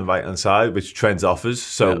force from the right-hand side, which Trent offers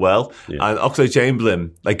so well. Yeah. And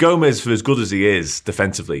Oxlade-Chamberlain, like Gomez, for as good as he is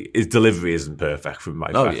defensively, his delivery isn't perfect from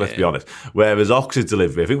right back, let's be honest. Whereas Ox's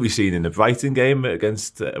delivery, I think we've seen in the Brighton game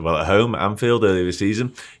against, at home at Anfield earlier this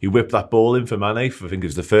season, he whipped that ball in for Mane, for I think it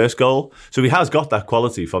was the first goal. So he has got that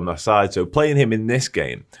quality from that side. So playing him in this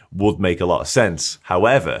game would make a lot of sense.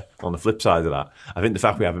 However, on the flip side of that, I think the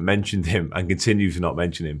fact we haven't mentioned him and continue to not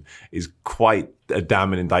mention him is quite a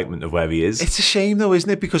damning indictment of where he is. It's a shame though, isn't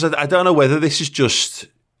it? Because I don't know whether this is just...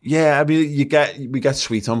 Yeah, I mean, we get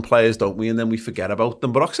sweet on players, don't we? And then we forget about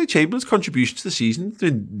them. But Oxlade-Chamberlain's contribution to the season has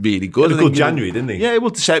been really good. He had a good January, didn't he? Yeah, well,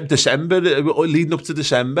 December, leading up to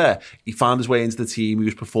December, he found his way into the team. He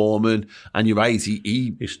was performing, and you're right.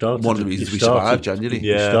 He started. One of the reasons we survived January.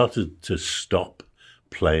 He started to stop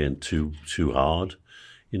playing too hard.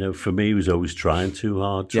 You know, for me, he was always trying too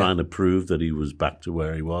hard, trying to prove that he was back to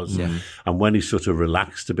where he was. Yeah. And when he sort of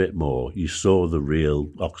relaxed a bit more, you saw the real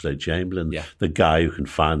Oxlade-Chamberlain, the guy who can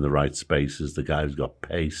find the right spaces, the guy who's got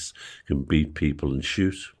pace, can beat people and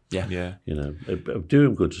shoot. Yeah. You know, it'd do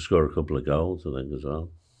him good to score a couple of goals, I think, as well.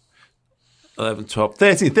 11, 12,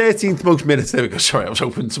 13th most minutes. There we go. Sorry, I was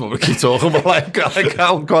hoping someone would keep talking, but like,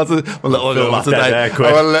 I'm quite a little hungover today. I'm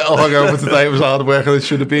a little hungover today. It was hard work and it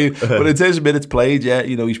should have been. But in terms of minutes played,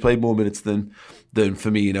 you know, he's played more minutes than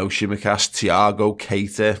Firmino, Tsimikas, Thiago,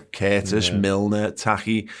 Keita, Curtis, Milner,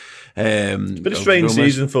 Taki. It's been a strange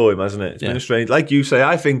season for him, hasn't it? It's been a strange, like you say,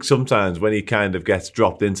 I think sometimes when he kind of gets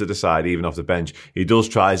dropped into the side, even off the bench, he does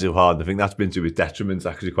try so hard. And I think that's been to his detriment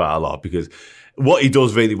actually quite a lot, because what he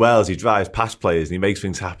does really well is he drives past players and he makes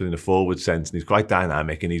things happen in a forward sense, and he's quite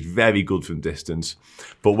dynamic and he's very good from distance.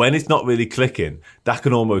 But when it's not really clicking, that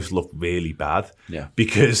can almost look really bad,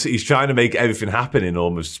 because he's trying to make everything happen in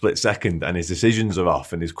almost a split second, and his decisions are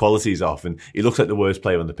off and his quality is off, and he looks like the worst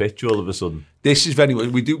player on the pitch all of a sudden. This is very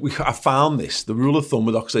much, I found this, the rule of thumb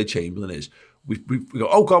with Oxlade-Chamberlain is, we go,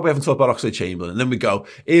 oh God, we haven't talked about Oxlade-Chamberlain. And then we go,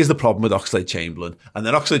 here's the problem with Oxlade-Chamberlain. And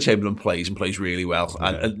then Oxlade-Chamberlain plays really well.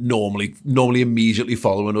 And normally immediately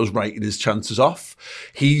following us, writing his chances off.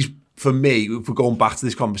 He's, for me, if we're going back to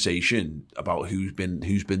this conversation about who's been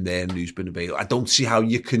there and who's been available, I don't see how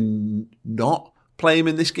you can not play him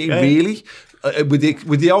in this game, really. With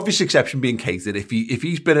the obvious exception being Keita, if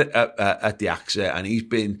he's been at the AXA and he's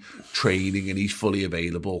been training and he's fully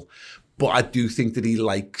available. But I do think that he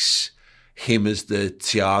likes him as the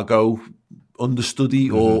Thiago understudy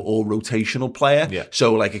or rotational player. Yeah.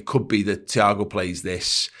 So like it could be that Thiago plays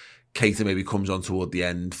this, Keita maybe comes on toward the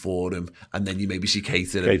end for him, and then you maybe see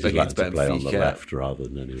Keita against Benfica. Play on the left rather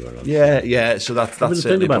than anywhere else. Yeah. So that's the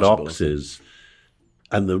thing about Ox is,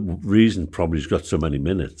 and the reason probably he's got so many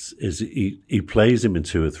minutes is he plays him in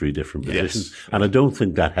 2 or 3 different positions, and I don't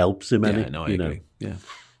think that helps him any. No, I agree. Yeah.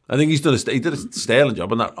 I think he did a sterling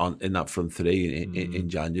job in that front three in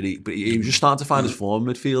January, but he was just starting to find his form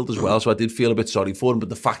in midfield as well. So I did feel a bit sorry for him. But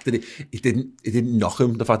the fact that it didn't knock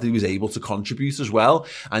him, the fact that he was able to contribute as well,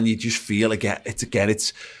 and you just feel it's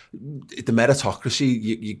the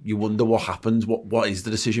meritocracy. You wonder what happens. What is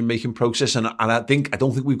the decision making process? And I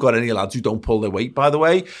don't think we've got any lads who don't pull their weight, by the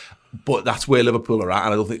way. But that's where Liverpool are at,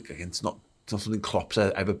 and I don't think it's not something Klopp's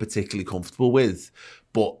ever particularly comfortable with.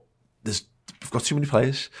 But we've got too many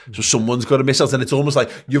players, so someone's got to miss out, and it's almost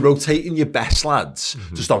like you're rotating your best lads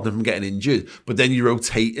to stop them from getting injured, but then you're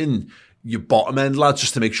rotating your bottom end lads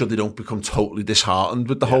just to make sure they don't become totally disheartened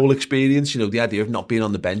with the whole experience. You know, the idea of not being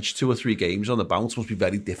on the bench 2 or 3 games on the bounce must be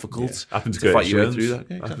very difficult. Happened to fight your way through that.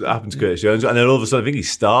 Yeah, happened to Curtis Jones, and then all of a sudden I think he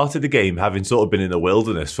started the game having sort of been in the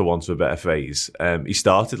wilderness, for want of a better phrase. He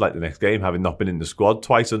started like the next game having not been in the squad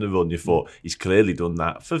twice on the run. You thought he's clearly done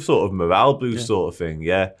that for sort of morale boost sort of thing,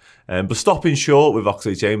 but stopping short with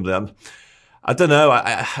Oxlade-Chamberlain, I don't know.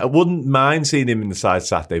 I wouldn't mind seeing him in the side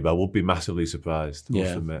Saturday, but I would be massively surprised.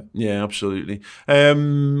 Yeah, absolutely.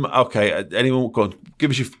 Okay, anyone go on?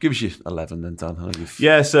 Give us your 11 then,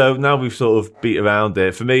 Dan. So now we've sort of beat around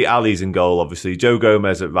it. For me, Ali's in goal, obviously. Joe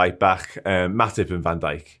Gomez at right back, Matip and Van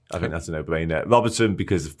Dijk. I think that's a no-brainer. Robertson,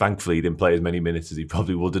 because thankfully he didn't play as many minutes as he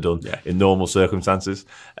probably would have done in normal circumstances.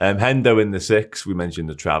 Hendo in the 6. We mentioned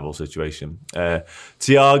the travel situation.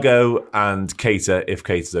 Thiago and Keita, if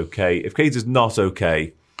Keita's okay. If Keita's not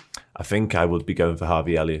okay, I think I would be going for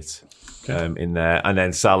Harvey Elliott in there. And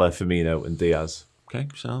then Salah, Firmino and Diaz. Okay,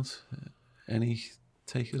 sounds. Any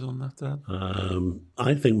takers on that, Dan?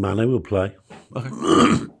 I think Mane will play.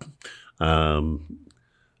 Okay.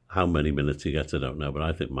 How many minutes he gets, I don't know, but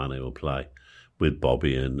I think Mane will play with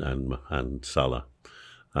Bobby and Salah.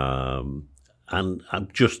 And I'm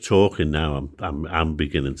just talking now. I'm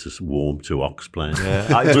beginning to warm to Ox playing. Yeah,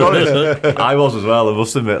 I was as well. I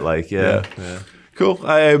must admit, yeah. Cool.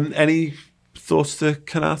 Any thoughts to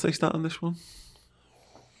Kanate starting this one?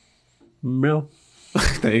 No.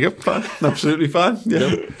 There you go. Fine. Absolutely fine.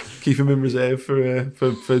 Yeah. Keep him in reserve for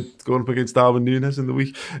going up against Darwin Núñez in the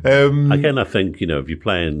week. Again, I think, if you're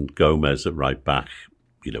playing Gomez at right back,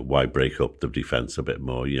 why break up the defence a bit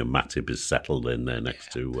more? Matip is settled in there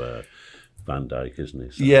next to Van Dijk, isn't he?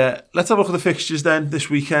 So. Yeah, let's have a look at the fixtures then this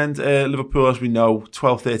weekend. Liverpool, as we know,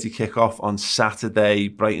 12:30 kickoff on Saturday.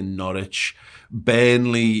 Brighton, Norwich.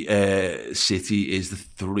 Burnley City is the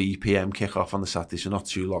 3 p.m. kickoff on the Saturday, so not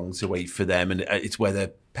too long to wait for them. And it's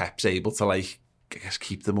whether Pep's able to, like, I guess,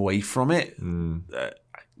 keep them away from it.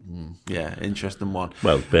 Yeah, interesting one.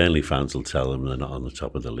 Well, Burnley fans will tell them they're not on the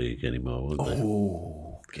top of the league anymore, won't they?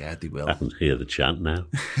 Oh, yeah, they will. I can hear the chant now.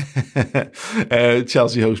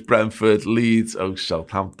 Chelsea host Brentford, Leeds host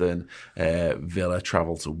Southampton, Villa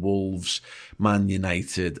travel to Wolves, Man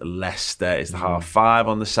United, Leicester is the 5:30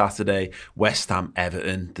 on the Saturday, West Ham,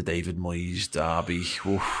 Everton, the David Moyes derby.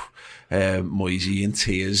 Oof. Moisey in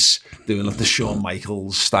tears doing like the Shawn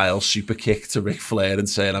Michaels style super kick to Ric Flair and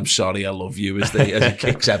saying I'm sorry, I love you as he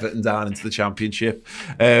kicks Everton down into the Championship.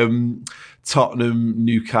 Tottenham,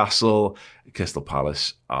 Newcastle, Crystal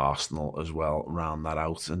Palace, Arsenal as well, round that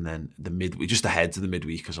out. And then the midweek, just ahead to the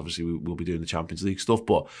midweek, because obviously we'll be doing the Champions League stuff,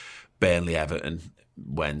 but Burnley, Everton,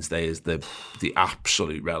 Wednesday is the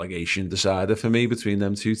absolute relegation decider for me between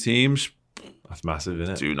them two teams. That's massive,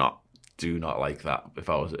 isn't it? Do not like that.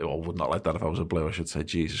 I would not like that if I was a Blue. I should say,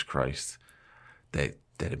 Jesus Christ, they're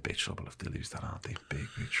in big trouble if they lose that, aren't they? Big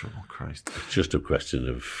trouble, Christ. It's just a question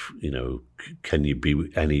of, can you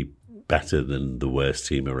be any better than the worst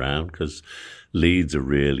team around? Because Leeds are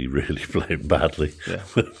really, really playing badly.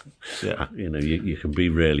 Yeah. You can be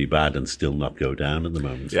really bad and still not go down at the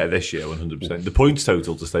moment. Yeah, this year, 100%. The points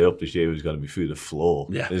total to stay up this year is going to be through the floor,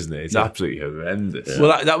 isn't it? It's absolutely horrendous. Yeah.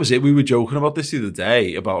 Well, that was it. We were joking about this the other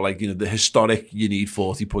day, about the historic, you need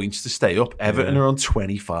 40 points to stay up. Everton are on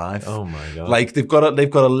 25. Oh my God. Like, they've got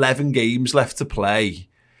 11 games left to play.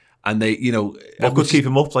 And they, what could keep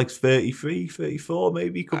them up, like 33, 34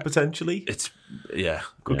 maybe, could potentially.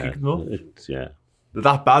 Could keep them up. They're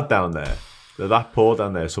that bad down there. They're that poor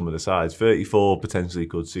down there, some of the sides. 34 potentially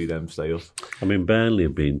could see them stay up. I mean, Burnley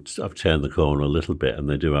have turned the corner a little bit, and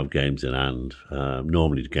they do have games in hand.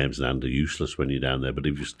 Normally, games in hand are useless when you're down there, but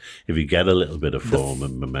if you get a little bit of form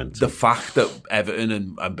and momentum. The fact that Everton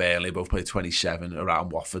and Burnley both play 27,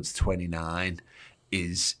 around Watford's 29,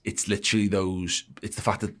 it's literally it's the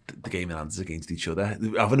fact that the game in hand is against each other.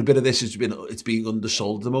 Having a bit of this it's being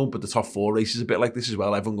undersold at the moment, but the top 4 race is a bit like this as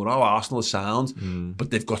well. Everyone going, Arsenal is sound, but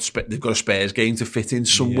they've got a Spurs game to fit in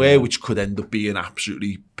somewhere, which could end up being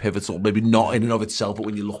absolutely pivotal. Maybe not in and of itself, but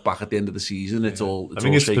when you look back at the end of the season, it's all. I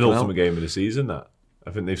think it's the penultimate game of the season. That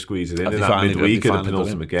I think they've squeezed it in that midweek at the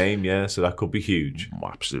penultimate game. Yeah, so that could be huge.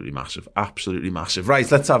 Absolutely massive. Right,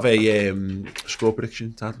 let's have a score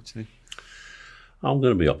prediction. Tad, what do you think? I'm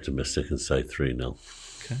going to be optimistic and say 3-0.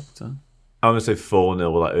 Okay, done. I'm going to say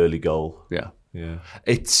 4-0 with that early goal. Yeah.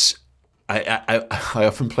 It's. I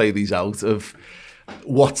often play these out of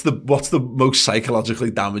what's the most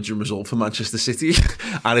psychologically damaging result for Manchester City,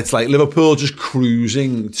 and it's like Liverpool just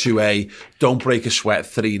cruising to a don't break a sweat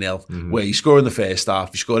 3-0, where you score in the first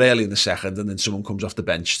half, you score early in the second, and then someone comes off the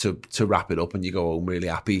bench to wrap it up, and you go home really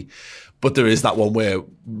happy. But there is that one where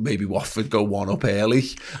maybe Watford go 1-up early,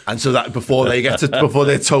 and so that before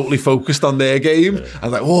they're totally focused on their game,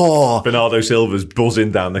 and like, Bernardo Silva's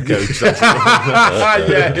buzzing down the coach.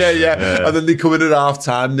 yeah. And then they come in at half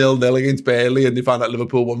time 0-0 against Burnley, and they find out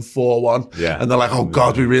Liverpool won 4-1. Yeah. And they're like, oh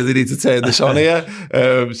God, we really need to turn this on here.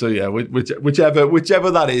 So yeah,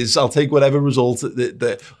 whichever that is, I'll take whatever result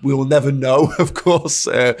that we will never know, of course,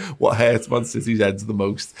 what hurts Man City's heads the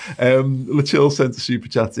most. Lachill sent a super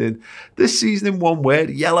chat in. This season, in one word,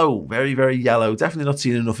 yellow. Very, very yellow. Definitely not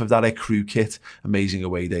seen enough of that crew kit. Amazing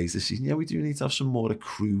away days this season. Yeah, we do need to have some more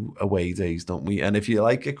crew away days, don't we? And if you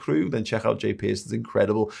like a crew, then check out Jay Pearson's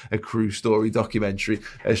incredible crew story documentary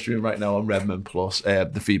streaming right now on Redmen Plus.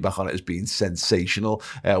 The feedback on it has been sensational.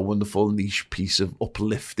 A wonderful niche piece of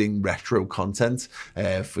uplifting retro content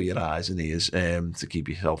for your eyes and ears to keep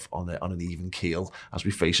yourself on an even keel as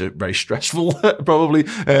we face a very stressful, probably,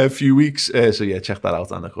 few weeks. So yeah, check that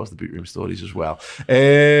out. And of course, the Boot Room stories as well.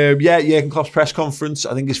 Jurgen Klopp's press conference,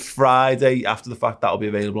 I think, is Friday. After the fact, that'll be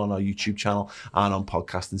available on our YouTube channel and on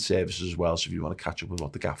podcasting services as well. So if you want to catch up with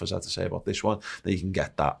what the gaffers had to say about this one, then you can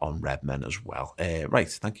get that on Redmen as well. Right,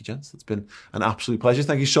 thank you, gents. It's been an absolute pleasure.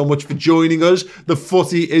 Thank you so much for joining us. The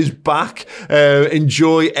footy is back.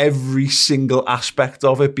 Enjoy every single aspect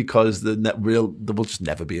of it, because there will just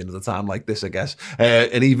never be another time like this, I guess.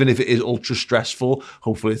 And even if it is ultra stressful,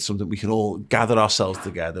 hopefully it's something we can all gather ourselves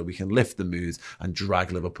together. We can lift the mood and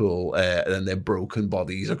drag Liverpool and their broken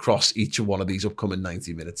bodies across each one of these upcoming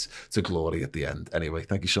 90 minutes to glory at the end. Anyway,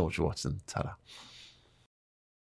 thank you so much for watching. Ta-da.